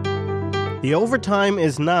 The overtime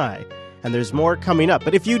is nigh, and there's more coming up.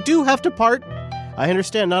 But if you do have to part, I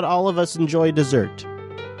understand not all of us enjoy dessert.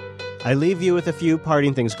 I leave you with a few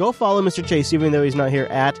parting things. Go follow Mr. Chase, even though he's not here,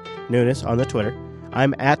 at Nunes on the Twitter.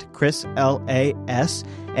 I'm at Chris LAS.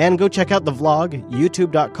 And go check out the vlog,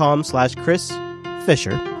 youtube.com/Chris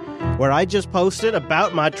Fisher, where I just posted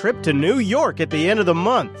about my trip to New York at the end of the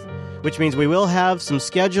month, which means we will have some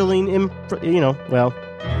scheduling,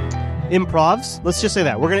 improvs. Let's just say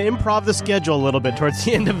that. We're going to improv the schedule a little bit towards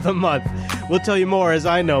the end of the month. We'll tell you more as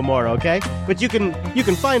I know more, okay? But you can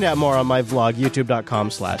find out more on my vlog,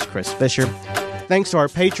 youtube.com/Chris Fisher. Thanks to our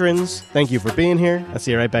patrons. Thank you for being here. I'll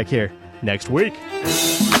see you right back here next week.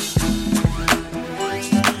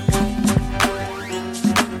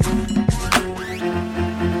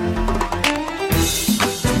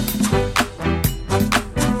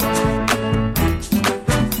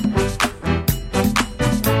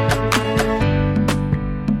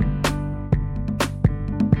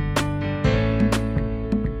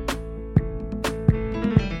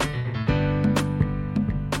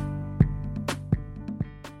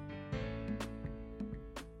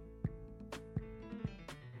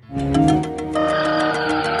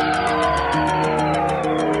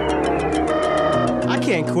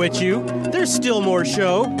 Quit you. There's still more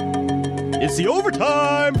show. It's the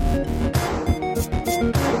overtime.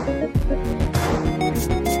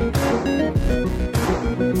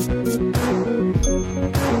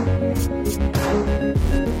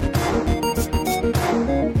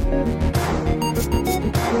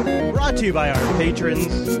 Brought to you by our patrons.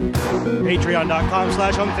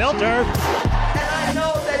 Patreon.com/unfilter. And I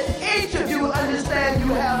know that each of you understand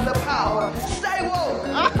you have the power. Stay woke.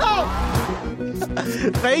 Oh!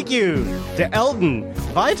 Thank you to Elton,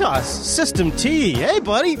 Vitas, System T, hey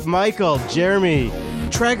buddy, Michael, Jeremy,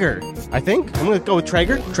 Traeger, I think. I'm going to go with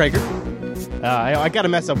Traeger. I got to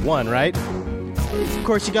mess up one, right? Of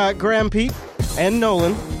course, you got Graham Pete and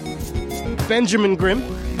Nolan, Benjamin Grimm,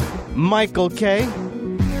 Michael K,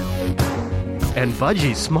 and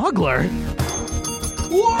Budgie Smuggler.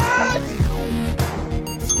 What?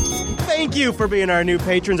 Thank you for being our new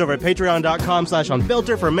patrons over at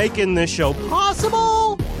patreon.com/unfilter for making this show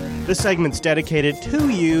possible. This segment's dedicated to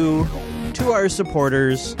you, to our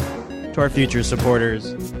supporters, to our future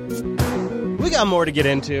supporters. We got more to get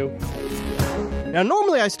into. Now,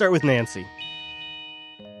 normally I start with Nancy.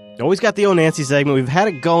 Always got the old Nancy segment. We've had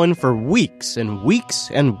it going for weeks and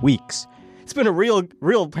weeks and weeks. It's been a real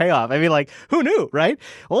payoff. I mean, like, who knew, right?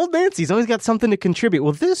 Old Nancy's always got something to contribute.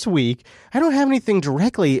 Well, this week, I don't have anything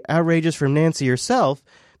directly outrageous from Nancy herself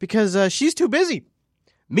because she's too busy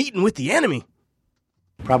meeting with the enemy.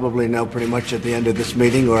 Probably know pretty much at the end of this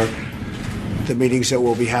meeting or the meetings that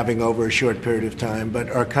we'll be having over a short period of time.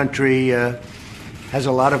 But our country has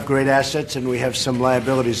a lot of great assets, and we have some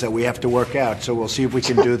liabilities that we have to work out. So we'll see if we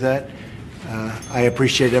can do that. I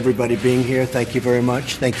appreciate everybody being here. Thank you very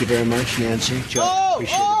much. Thank you very much, Nancy. Joe,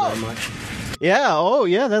 appreciate it very much.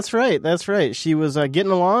 Yeah, that's right. That's right. She was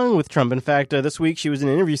getting along with Trump. In fact, this week she was in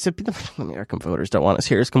an interview. Said, American voters don't want us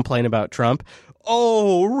here to complain about Trump.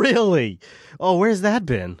 Oh, really? Oh, where's that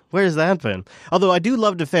been? Although I do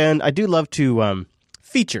love to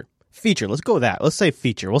feature feature. Let's go with that. Let's say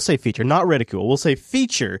feature. We'll say feature, not ridicule. We'll say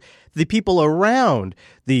feature the people around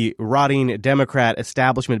the rotting Democrat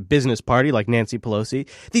establishment business party like Nancy Pelosi.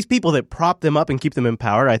 These people that prop them up and keep them in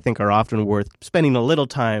power, I think, are often worth spending a little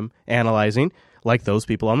time analyzing, like those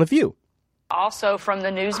people on The View. Also from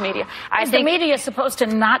the news media. I think the media is supposed to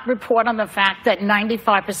not report on the fact that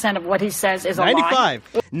 95% of what he says is a lie.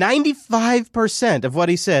 95% of what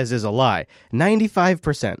he says is a lie.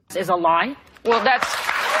 95%. Is a lie? Well, that's...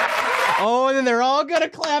 Oh, and then they're all gonna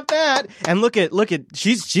clap that. And look at,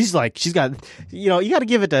 she's got, you got to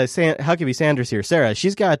give it to Huckabee Sanders here, Sarah.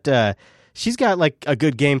 She's got like a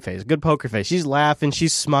good game face, a good poker face. She's laughing,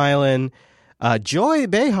 she's smiling. Joy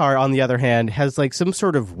Behar, on the other hand, has like some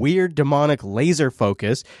sort of weird demonic laser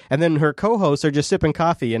focus, and then her co-hosts are just sipping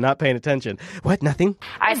coffee and not paying attention. What? Nothing?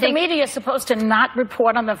 I think the media is supposed to not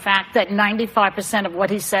report on the fact that 95% of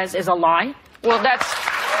what he says is a lie. Well, that's...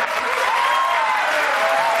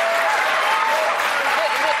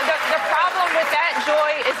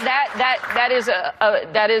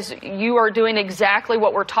 That is you are doing exactly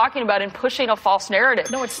what we're talking about and pushing a false narrative.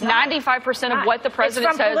 No, it's not. 95% of what the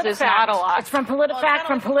president says is not a lie. It's from PolitiFact,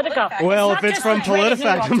 from Politico. Well, if it's from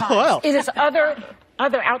PolitiFact, well, it is other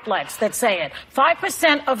outlets that say it.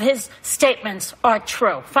 5% of his statements are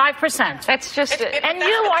true. 5%. That's just it. And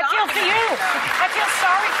I feel for you. I feel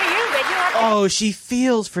sorry for you that you have. Oh, she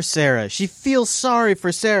feels for Sarah. She feels sorry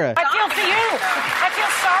for Sarah. I feel for you. I feel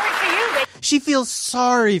sorry for you. She feels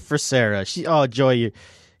sorry for Sarah. Joy,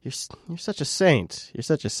 you're such a saint. You're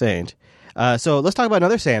such a saint. So let's talk about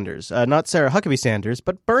another Sanders. Not Sarah Huckabee Sanders,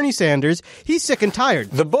 but Bernie Sanders. He's sick and tired.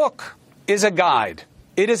 The book is a guide.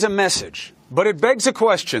 It is a message. But it begs a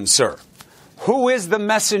question, sir. Who is the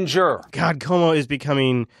messenger? God, Cuomo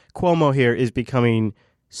here is becoming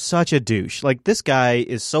such a douche. Like, this guy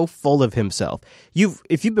is so full of himself.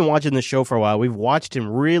 If you've been watching this show for a while, we've watched him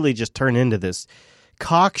really just turn into this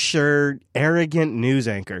cocksure, arrogant news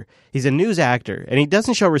anchor. He's a news actor, and he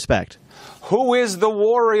doesn't show respect. Who is the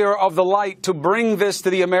warrior of the light to bring this to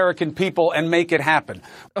the American people and make it happen?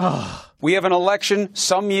 Ugh. We have an election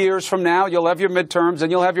some years from now. You'll have your midterms,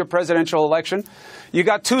 and you'll have your presidential election. You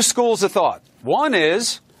got two schools of thought. One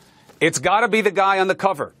is, it's got to be the guy on the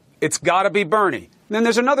cover. It's got to be Bernie. And then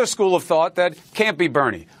there's another school of thought that can't be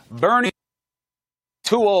Bernie. Bernie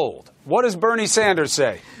too old. What does Bernie Sanders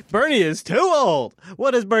say? Bernie is too old.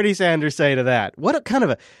 What does Bernie Sanders say to that? What a kind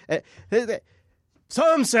of a...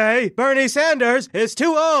 Some say Bernie Sanders is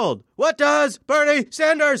too old. What does Bernie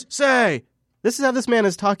Sanders say? This is how this man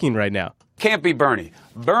is talking right now. Can't be Bernie.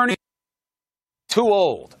 Bernie too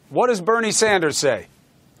old. What does Bernie Sanders say?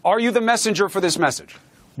 Are you the messenger for this message?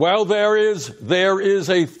 Well, there is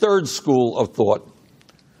a third school of thought,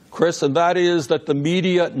 Chris, and that is that the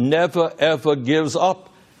media never, ever gives up.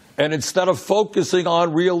 And instead of focusing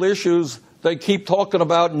on real issues, they keep talking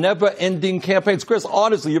about never-ending campaigns. Chris,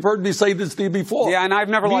 honestly, you've heard me say this to you before. Yeah, and I've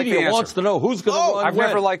never liked the answer. Media wants to know who's going to run. I've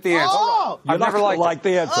never liked the answer. You're not going to like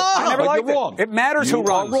the answer. I never liked it. Wrong. It matters who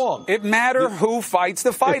runs. Wrong. It matters who fights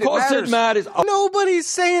the fight. Of course it matters. Nobody's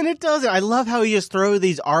saying it doesn't. I love how he just throws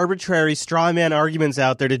these arbitrary straw man arguments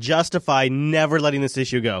out there to justify never letting this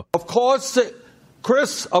issue go. Of course,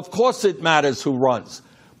 Chris, of course it matters who runs.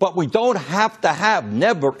 But we don't have to have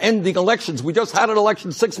never-ending elections. We just had an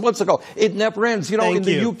election 6 months ago. It never ends. In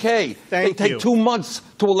the UK, they take 2 months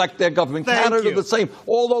to elect their government. Canada, the same.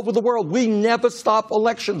 All over the world, we never stop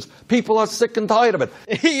elections. People are sick and tired of it.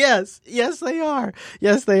 Yes, they are.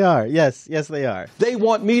 Yes, they are. Yes, they are. They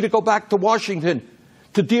want me to go back to Washington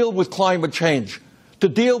to deal with climate change, to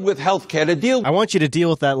deal with health care, I want you to deal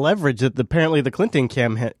with that leverage that apparently the Clinton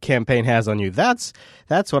campaign has on you. That's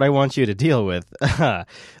what I want you to deal with.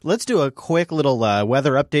 Let's do a quick little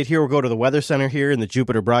weather update here. We'll go to the Weather Center here in the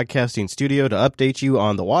Jupiter Broadcasting Studio to update you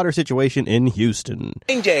on the water situation in Houston.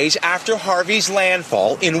 Days after Harvey's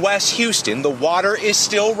landfall in West Houston, the water is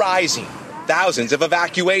still rising. Thousands of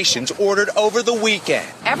evacuations ordered over the weekend.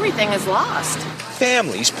 Everything is lost.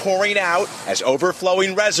 Families pouring out as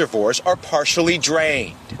overflowing reservoirs are partially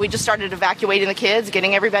drained. We just started evacuating the kids,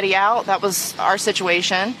 getting everybody out. That was our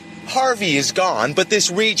situation. Harvey is gone, but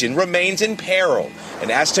this region remains in peril.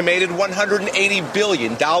 An estimated $180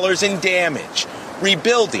 billion in damage.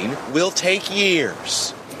 Rebuilding will take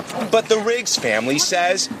years. But the Riggs family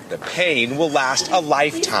says the pain will last a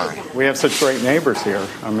lifetime. We have such great neighbors here.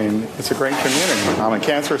 I mean, it's a great community. I'm a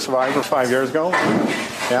cancer survivor 5 years ago.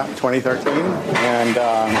 2013. And,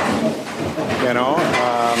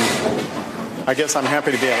 I guess I'm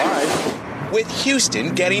happy to be alive. With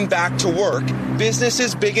Houston getting back to work,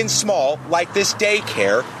 businesses big and small, like this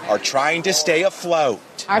daycare, are trying to stay afloat.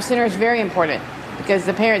 Our center is very important. because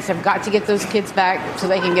the parents have got to get those kids back so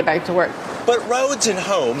they can get back to work. But roads and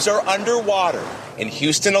homes are underwater. In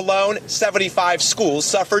Houston alone, 75 schools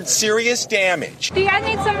suffered serious damage. Do you guys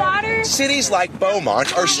need some water? Cities like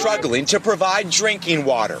Beaumont are struggling to provide drinking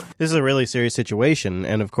water. This is a really serious situation,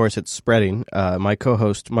 and of course it's spreading. My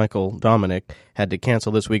co-host, Michael Dominic, had to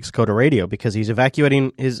cancel this week's Coda Radio because he's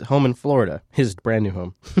evacuating his home in Florida, his brand new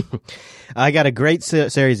home. I got a great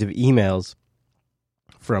series of emails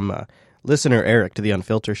from listener Eric to the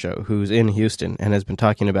Unfiltered Show, who's in Houston and has been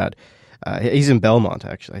talking about he's in Belmont,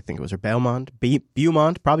 actually. I think it was, or Belmont?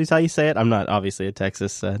 Beaumont, probably is how you say it. I'm not obviously a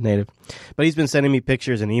Texas native. But he's been sending me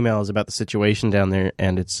pictures and emails about the situation down there,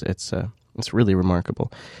 and it's really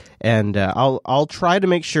remarkable. And I'll try to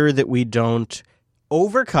make sure that we don't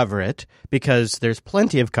overcover it, because there's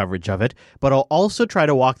plenty of coverage of it, but I'll also try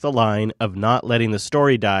to walk the line of not letting the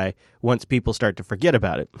story die once people start to forget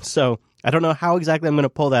about it. So I don't know how exactly I'm going to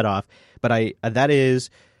pull that off, but that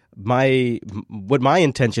is... what my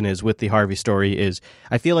intention is with the Harvey story is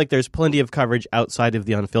I feel like there's plenty of coverage outside of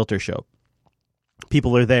the Unfiltered Show.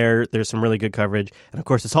 People are there. There's some really good coverage. And of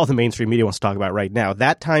course, it's all the mainstream media wants to talk about right now.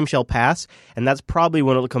 That time shall pass, and that's probably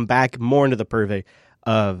when it'll come back more into the purvey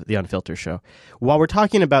of the Unfiltered Show. While we're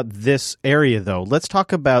talking about this area, though, let's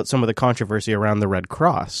talk about some of the controversy around the Red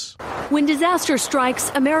Cross. When disaster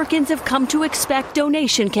strikes, Americans have come to expect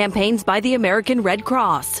donation campaigns by the American Red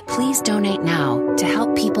Cross. Please donate now to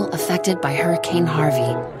help people affected by Hurricane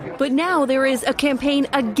Harvey. But now there is a campaign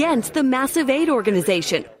against the massive aid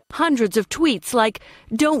organization. Hundreds of tweets like,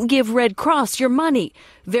 "Don't give Red Cross your money."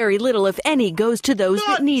 Very little, if any, goes to those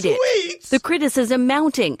that need it. The criticism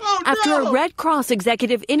mounting after a Red Cross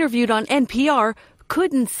executive interviewed on NPR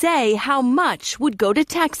couldn't say how much would go to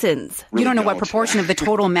Texans. You don't know what proportion of the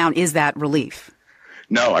total amount is that relief?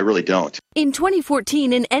 No, I really don't. In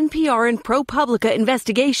 2014, an NPR and ProPublica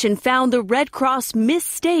investigation found the Red Cross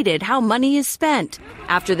misstated how money is spent.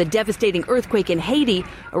 After the devastating earthquake in Haiti,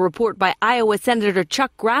 a report by Iowa Senator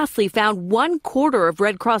Chuck Grassley found 1/4 of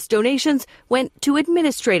Red Cross donations went to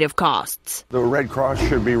administrative costs. The Red Cross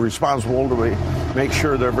should be responsible to make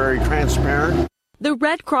sure they're very transparent. The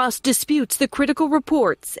Red Cross disputes the critical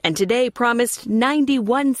reports and today promised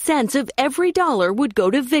 91 cents of every dollar would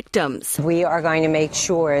go to victims. We are going to make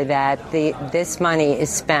sure that this money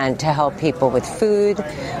is spent to help people with food,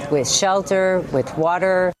 with shelter, with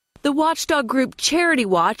water. The watchdog group Charity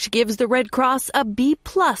Watch gives the Red Cross a B+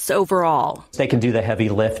 overall. They can do the heavy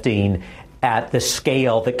lifting at the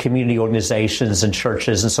scale that community organizations and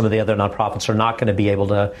churches and some of the other nonprofits are not going to be able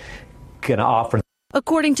to offer.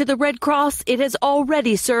 According to the Red Cross, it has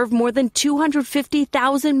already served more than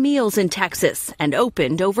 250,000 meals in Texas and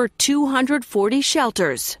opened over 240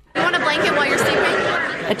 shelters. You want a blanket while you're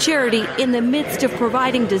sleeping? A charity in the midst of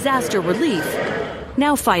providing disaster relief,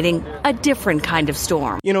 now fighting a different kind of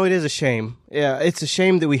storm. You know, it is a shame. Yeah, it's a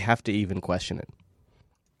shame that we have to even question it.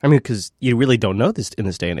 I mean, because you really don't know this in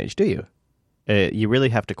this day and age, do you? You really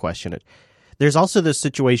have to question it. There's also this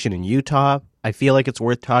situation in Utah. I feel like it's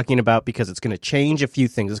worth talking about because it's going to change a few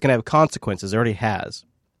things. It's going to have consequences. It already has.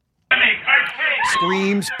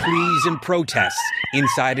 Screams, pleas, and protests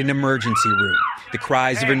inside an emergency room. The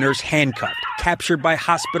cries of a nurse handcuffed, captured by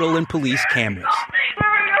hospital and police cameras.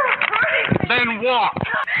 Then walk.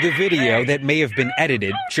 The video that may have been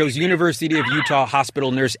edited shows University of Utah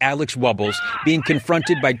hospital nurse Alex Wubbles being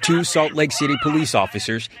confronted by 2 Salt Lake City police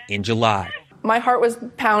officers in July. My heart was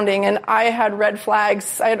pounding, and I had red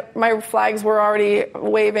flags. My flags were already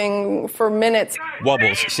waving for minutes.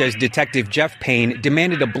 Wubbles says Detective Jeff Payne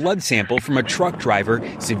demanded a blood sample from a truck driver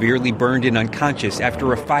severely burned and unconscious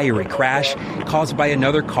after a fiery crash caused by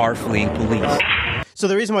another car fleeing police. So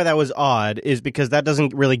the reason why that was odd is because that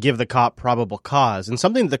doesn't really give the cop probable cause. And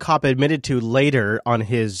something the cop admitted to later on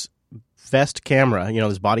his vest camera,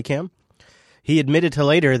 his body cam, he admitted to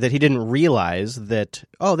later that he didn't realize that,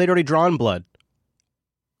 they'd already drawn blood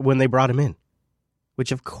when they brought him in,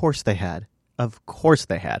 which of course they had. Of course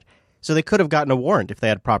they had. So they could have gotten a warrant if they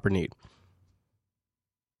had proper need.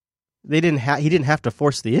 He didn't have to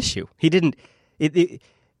force the issue. He didn't.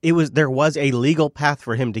 There was a legal path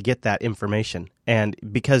for him to get that information, and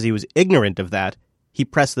because he was ignorant of that, he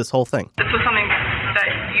pressed this whole thing. This was something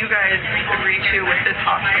that you guys agreed to with this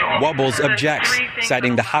hospital. Wubbles objects,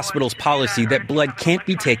 citing the hospital's policy that blood can't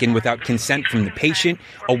be taken without consent from the patient,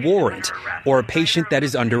 a warrant, or a patient that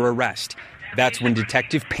is under arrest. That's when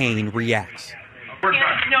Detective Payne reacts. We're done.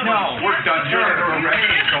 No, we're done. You're under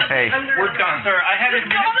arrest. Hey, we're done. Sir, I have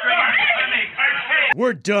administrative.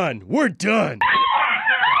 We're done. We're done.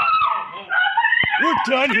 We're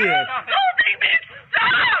done here.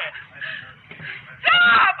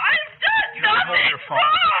 Stop! I'm done. Stop it.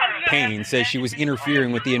 Payne says she was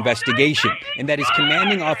interfering with the investigation and that his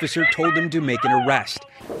commanding officer told him to make an arrest.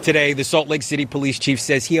 Today, the Salt Lake City police chief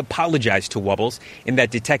says he apologized to Wubbles and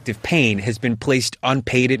that Detective Payne has been placed on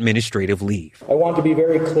paid administrative leave. I want to be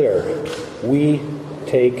very clear. We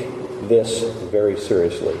take this very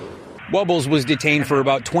seriously. Wubbles was detained for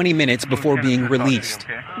about 20 minutes before being released.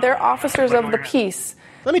 They're officers of the peace.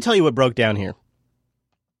 Let me tell you what broke down here.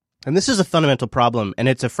 And this is a fundamental problem, and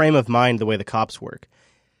it's a frame of mind the way the cops work.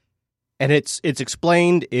 And it's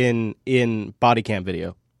explained in body cam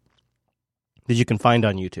video that you can find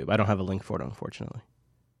on YouTube. I don't have a link for it, unfortunately.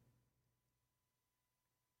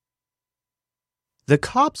 The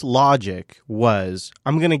cops' logic was,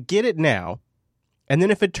 I'm going to get it now, and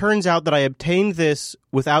then if it turns out that I obtained this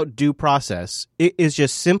without due process, it is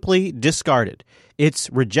just simply discarded. It's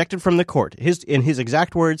rejected from the court. In his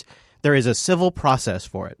exact words, there is a civil process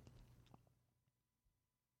for it.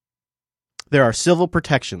 There are civil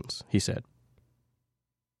protections, he said.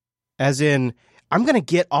 As in, I'm going to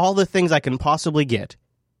get all the things I can possibly get.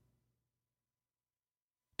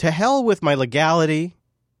 To hell with my legality,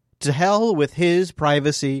 to hell with his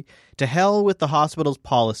privacy, to hell with the hospital's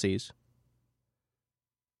policies.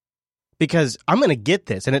 Because I'm going to get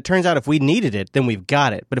this, and it turns out if we needed it, then we've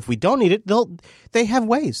got it. But if we don't need it, they have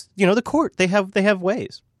ways. You know, the court, they have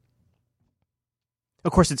ways.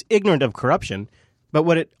 Of course, it's ignorant of corruption, but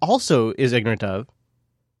what it also is ignorant of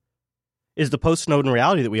is the post-Snowden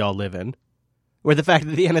reality that we all live in, where the fact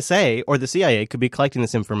that the NSA or the CIA could be collecting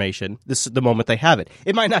this information the moment they have it.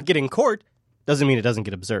 It might not get in court, doesn't mean it doesn't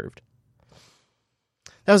get observed.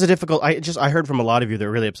 That was a difficult... I heard from a lot of you that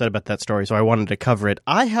were really upset about that story, so I wanted to cover it.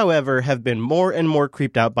 I, however, have been more and more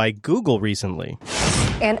creeped out by Google recently.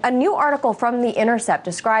 And a new article from The Intercept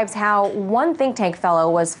describes how one think tank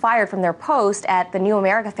fellow was fired from their post at the New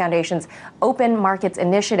America Foundation's Open Markets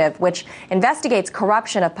Initiative, which investigates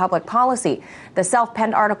corruption of public policy. The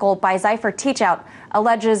self-penned article by Zypher Teachout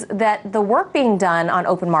alleges that the work being done on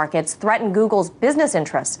open markets threatened Google's business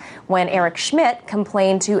interests when Eric Schmidt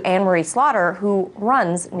complained to Anne-Marie Slaughter, who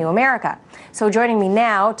runs New America. So joining me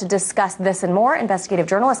now to discuss this and more, investigative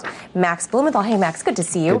journalist Max Blumenthal. Hey, Max, good to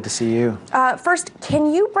see you. Good to see you. First,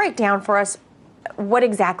 can you break down for us what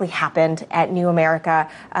exactly happened at New America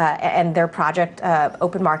and their project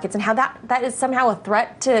Open Markets, and how that is somehow a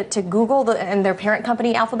threat to Google and their parent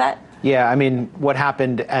company, Alphabet? Yeah, I mean, what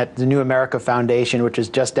happened at the New America Foundation, which is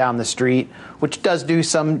just down the street, which does do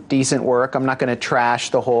some decent work. I'm not going to trash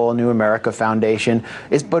the whole New America Foundation,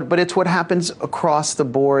 but it's what happens across the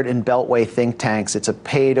board in Beltway think tanks. It's a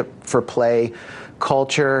paid-for-play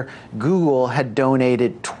culture. Google had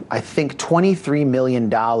donated, I think, $23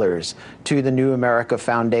 million to the New America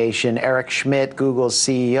Foundation. Eric Schmidt, Google's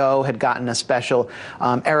CEO, had gotten a special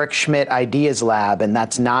Eric Schmidt Ideas Lab, and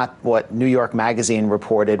that's not what New York Magazine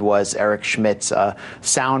reported was Eric Schmidt's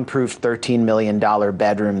soundproof $13 million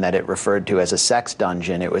bedroom that it referred to as a sex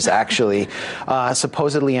dungeon. It was actually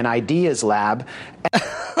supposedly an Ideas Lab.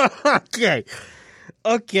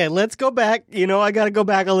 Okay, let's go back. You know, I got to go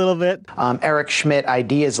back a little bit. Eric Schmidt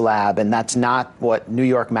Ideas Lab, and that's not what New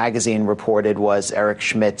York Magazine reported was Eric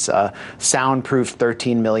Schmidt's soundproof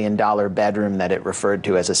 $13 million bedroom that it referred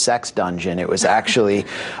to as a sex dungeon. It was actually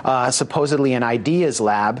supposedly an Ideas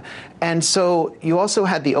Lab. And so you also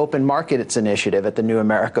had the Open Markets Initiative at the New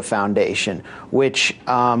America Foundation, which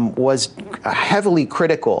was heavily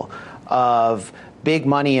critical of big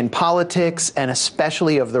money in politics, and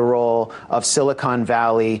especially of the role of Silicon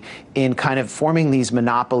Valley in kind of forming these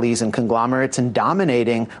monopolies and conglomerates and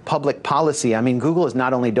dominating public policy. I mean, Google has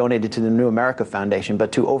not only donated to the New America Foundation,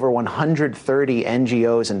 but to over 130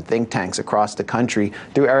 NGOs and think tanks across the country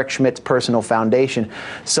through Eric Schmidt's personal foundation.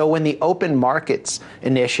 So when the Open Markets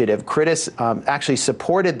Initiative actually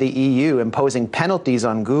supported the EU imposing penalties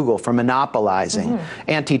on Google for monopolizing,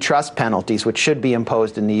 antitrust penalties, which should be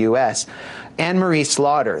imposed in the U.S., Anne-Marie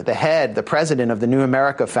Slaughter, the president of the New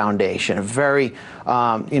America Foundation, a very,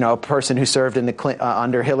 a person who served in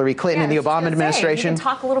under Hillary Clinton in the Obama administration. You can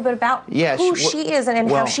talk a little bit about who she is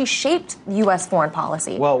and how she shaped U.S. foreign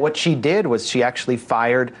policy. Well, what she did was she actually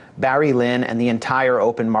fired Barry Lynn and the entire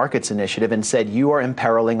Open Markets Initiative and said, you are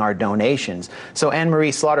imperiling our donations. So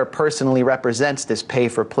Anne-Marie Slaughter personally represents this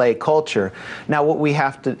pay-for-play culture. Now, what we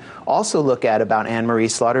have to also look at about Anne-Marie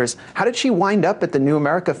Slaughter is how did she wind up at the New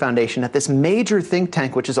America Foundation, at this major think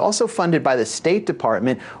tank, which is also funded by the State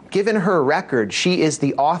Department? Given her record, she is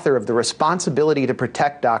the author of the Responsibility to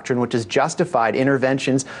Protect Doctrine, which has justified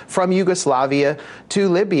interventions from Yugoslavia to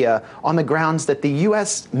Libya on the grounds that the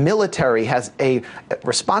U.S. military has a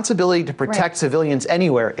responsibility responsibility to protect civilians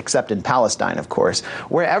anywhere, except in Palestine, of course,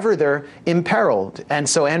 wherever they're imperiled. And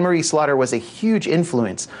so Anne-Marie Slaughter was a huge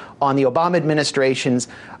influence on the Obama administration's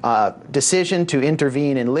decision to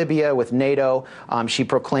intervene in Libya with NATO. She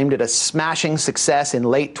proclaimed it a smashing success in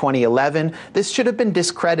late 2011. This should have been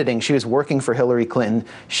discrediting. She was working for Hillary Clinton.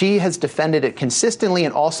 She has defended it consistently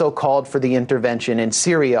and also called for the intervention in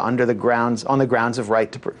Syria on the grounds of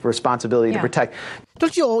right to responsibility to protect. Do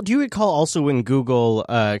you recall also when Google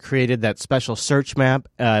created that special search map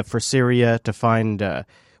for Syria to find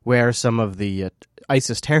where some of the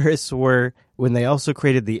ISIS terrorists were, when they also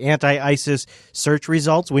created the anti-ISIS search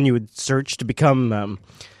results when you would search to become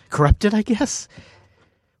corrupted, I guess?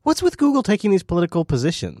 What's with Google taking these political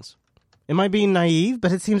positions? Am I being naive?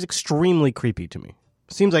 But it seems extremely creepy to me.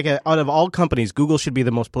 Seems like out of all companies, Google should be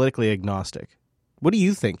the most politically agnostic. What do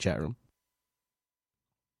you think, chat room?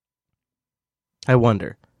 I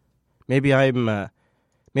wonder. Maybe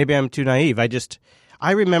I'm too naive.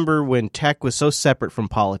 I remember when tech was so separate from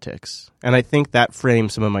politics, and I think that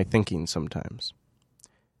frames some of my thinking sometimes.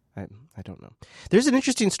 I don't know. There's an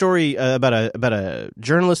interesting story about a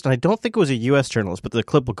journalist, and I don't think it was a U.S. journalist, but the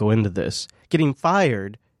clip will go into this, getting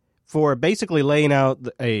fired for basically laying out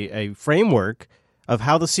a framework of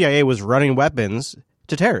how the CIA was running weapons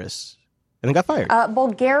to terrorists. And then got fired. A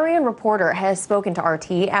Bulgarian reporter has spoken to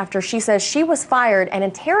RT after she says she was fired and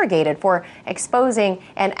interrogated for exposing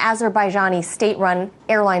an Azerbaijani state-run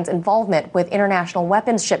airline's involvement with international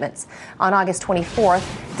weapons shipments. On August 24th,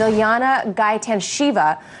 Dilyana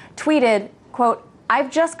Gaitensheva tweeted, quote, "I've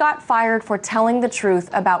just got fired for telling the truth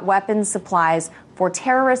about weapons supplies for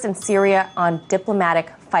terrorists in Syria on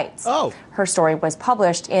diplomatic fights." Oh. Her story was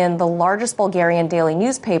published in the largest Bulgarian daily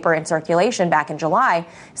newspaper in circulation back in July.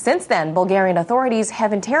 Since then, Bulgarian authorities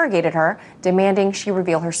have interrogated her, demanding she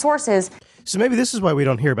reveal her sources. So maybe this is why we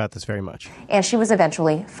don't hear about this very much. And she was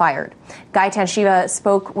eventually fired. Gaitensheva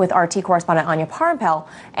spoke with RT correspondent Anya Parampel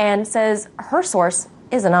and says her source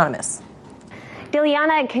is anonymous.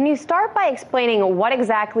 Dilyana, can you start by explaining what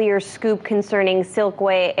exactly your scoop concerning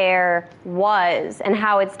Silkway Air was and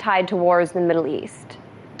how it's tied to wars in the Middle East?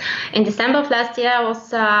 In December of last year, I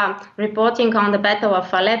was reporting on the Battle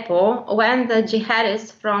of Aleppo when the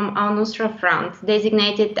jihadists from al-Nusra Front,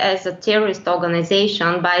 designated as a terrorist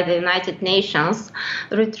organization by the United Nations,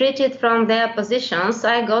 retreated from their positions.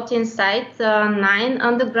 I got inside 9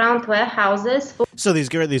 underground warehouses. So this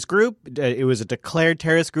group, it was a declared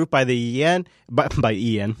terrorist group by the UN, by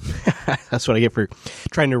EN, that's what I get for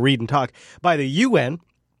trying to read and talk, by the UN.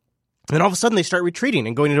 And all of a sudden, they start retreating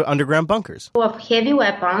and going into underground bunkers. Of heavy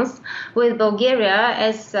weapons with Bulgaria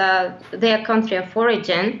as their country of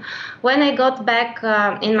origin. When I got back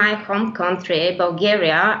in my home country,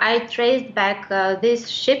 Bulgaria, I traced back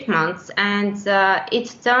these shipments, and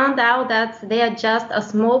it turned out that they are just a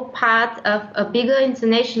small part of a bigger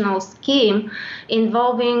international scheme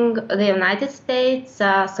involving the United States,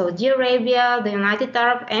 Saudi Arabia, the United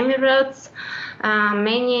Arab Emirates,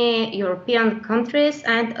 many European countries,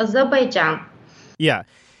 and Azerbaijan. Yeah.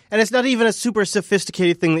 And it's not even a super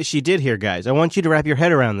sophisticated thing that she did here, guys. I want you to wrap your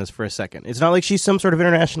head around this for a second. It's not like she's some sort of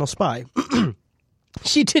international spy.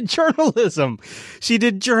 She did journalism.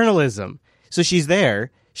 So she's there.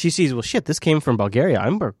 She sees, well, shit, this came from Bulgaria.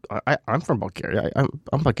 I'm from Bulgaria.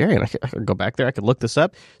 I'm Bulgarian. I could go back there. I could look this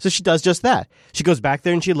up. So she does just that. She goes back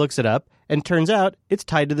there and she looks it up, and turns out it's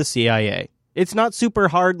tied to the CIA. It's not super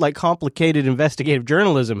hard, like complicated investigative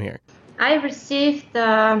journalism here. I received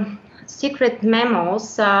secret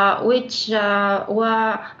memos, which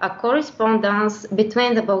were a correspondence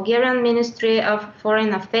between the Bulgarian Ministry of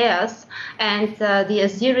Foreign Affairs and the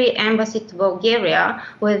Azeri Embassy to Bulgaria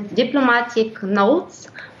with diplomatic notes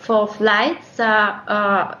for flights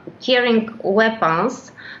carrying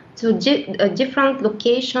weapons to different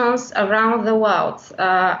locations around the world.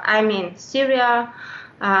 I mean Syria,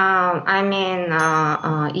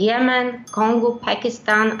 Yemen, Congo,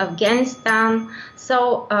 Pakistan, Afghanistan.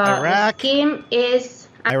 So Iraq. The scheme is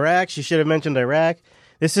Iraq. She should have mentioned Iraq.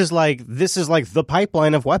 This is like the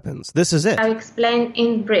pipeline of weapons. This is it. I'll explain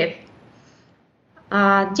in brief.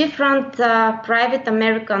 Different private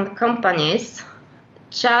American companies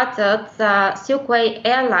chartered Silkway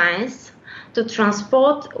Airlines to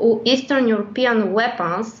transport Eastern European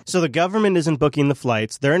weapons. So the government isn't booking the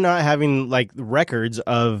flights. They're not having like records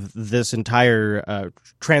of this entire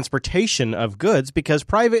transportation of goods because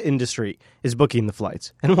private industry is booking the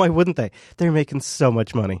flights. And why wouldn't they? They're making so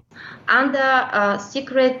much money. Under a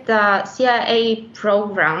secret CIA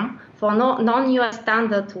program for non-US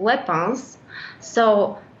standard weapons.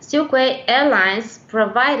 So Silkway Airlines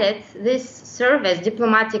provided this service,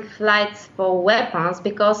 diplomatic flights for weapons,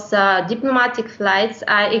 because diplomatic flights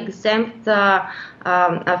are exempt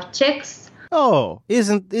of checks. Oh,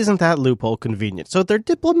 isn't that loophole convenient? So they're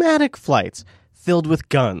diplomatic flights filled with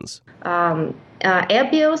guns. Air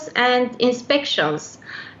bills and inspections.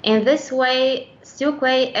 In this way,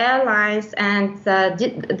 Silkway Airlines and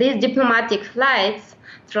these diplomatic flights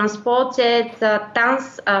transported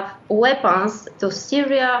tons of weapons to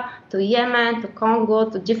Syria, to Yemen, to Congo,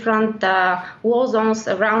 to different war zones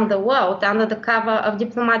around the world under the cover of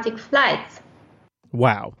diplomatic flights.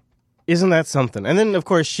 Wow. Isn't that something? And then, of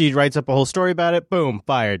course, she writes up a whole story about it. Boom,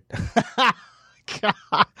 fired.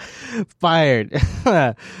 Fired.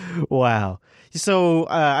 Wow. So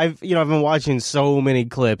I've been watching so many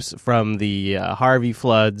clips from the Harvey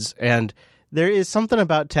floods, and there is something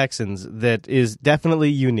about Texans that is definitely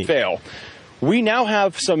unique. We now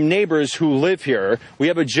have some neighbors who live here. We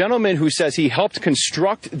have a gentleman who says he helped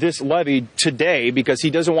construct this levee today because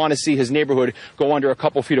he doesn't want to see his neighborhood go under a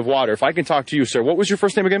couple feet of water. If I can talk to you, sir. What was your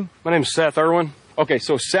first name again? My name's Seth Irwin. Okay,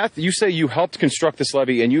 so Seth, you say you helped construct this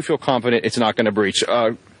levee and you feel confident it's not going to breach,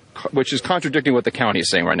 which is contradicting what the county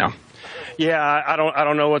is saying right now. Yeah, I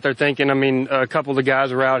don't know what they're thinking. I mean, a couple of the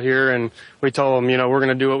guys are out here, and we told them, we're going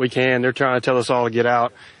to do what we can. They're trying to tell us all to get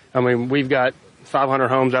out. I mean, we've got 500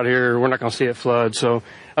 homes out here. We're not going to see it flood. So,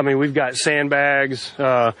 I mean, we've got sandbags.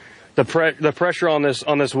 The pressure on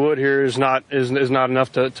this wood here is not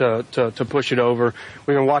enough to push it over.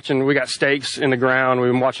 We've been watching. We got stakes in the ground.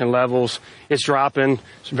 We've been watching levels. It's dropping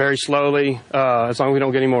very slowly. As long as we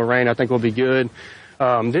don't get any more rain, I think we'll be good.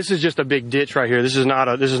 This is just a big ditch right here. This is not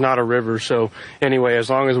a river. So anyway, as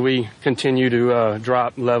long as we continue to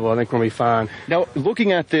drop level, I think we'll be fine. Now,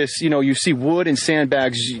 looking at this, you see wood and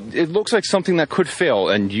sandbags. It looks like something that could fail,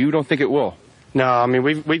 and you don't think it will? No, I mean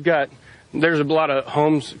we've got. There's a lot of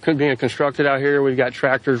homes being constructed out here. We've got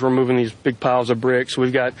tractors removing these big piles of bricks. We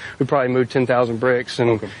probably moved 10,000 bricks,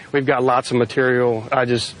 and we've got lots of material. I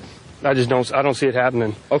don't see it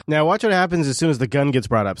happening. Okay. Now watch what happens as soon as the gun gets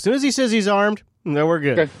brought up. As soon as he says he's armed, no, we're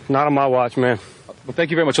good. Okay. Not on my watch, man. Well, thank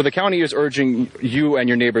you very much. So the county is urging you and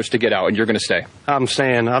your neighbors to get out, and you're going to stay. I'm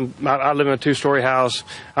staying. I live in a 2-story house.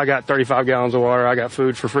 I got 35 gallons of water. I got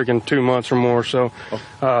food for freaking 2 months or more. So,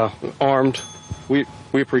 armed. We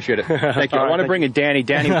appreciate it. Thank you. I want to bring in Danny.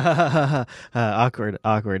 Awkward.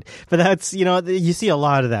 But that's, you see a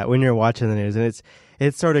lot of that when you're watching the news, and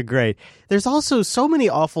it's sort of great. There's also so many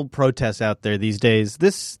awful protests out there these days.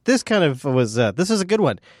 This kind of was, this is a good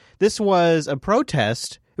one. This was a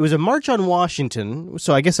protest. It was a march on Washington,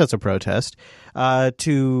 so I guess that's a protest,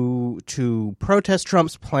 to protest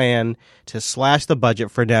Trump's plan to slash the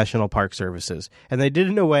budget for National Park Services. And they did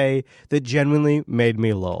it in a way that genuinely made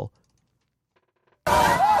me lol.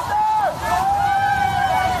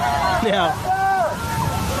 Now,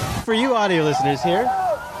 for you audio listeners here,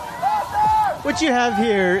 what you have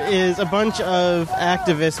here is a bunch of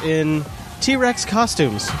activists in T-Rex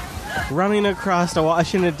costumes running across the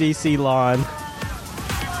Washington, D.C. lawn.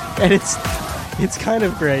 And it's kind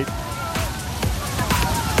of great.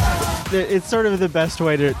 It's sort of the best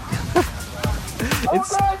way to...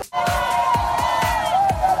 It's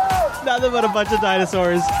nothing but a bunch of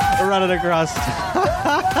dinosaurs running across.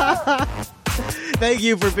 Thank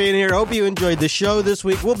you for being here. Hope you enjoyed the show this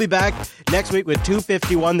week. We'll be back next week with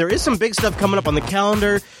 251. There is some big stuff coming up on the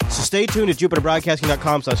calendar, so stay tuned at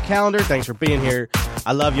jupiterbroadcasting.com/calendar. Thanks for being here.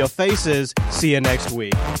 I love your faces. See you next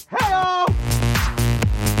week. Hey-o!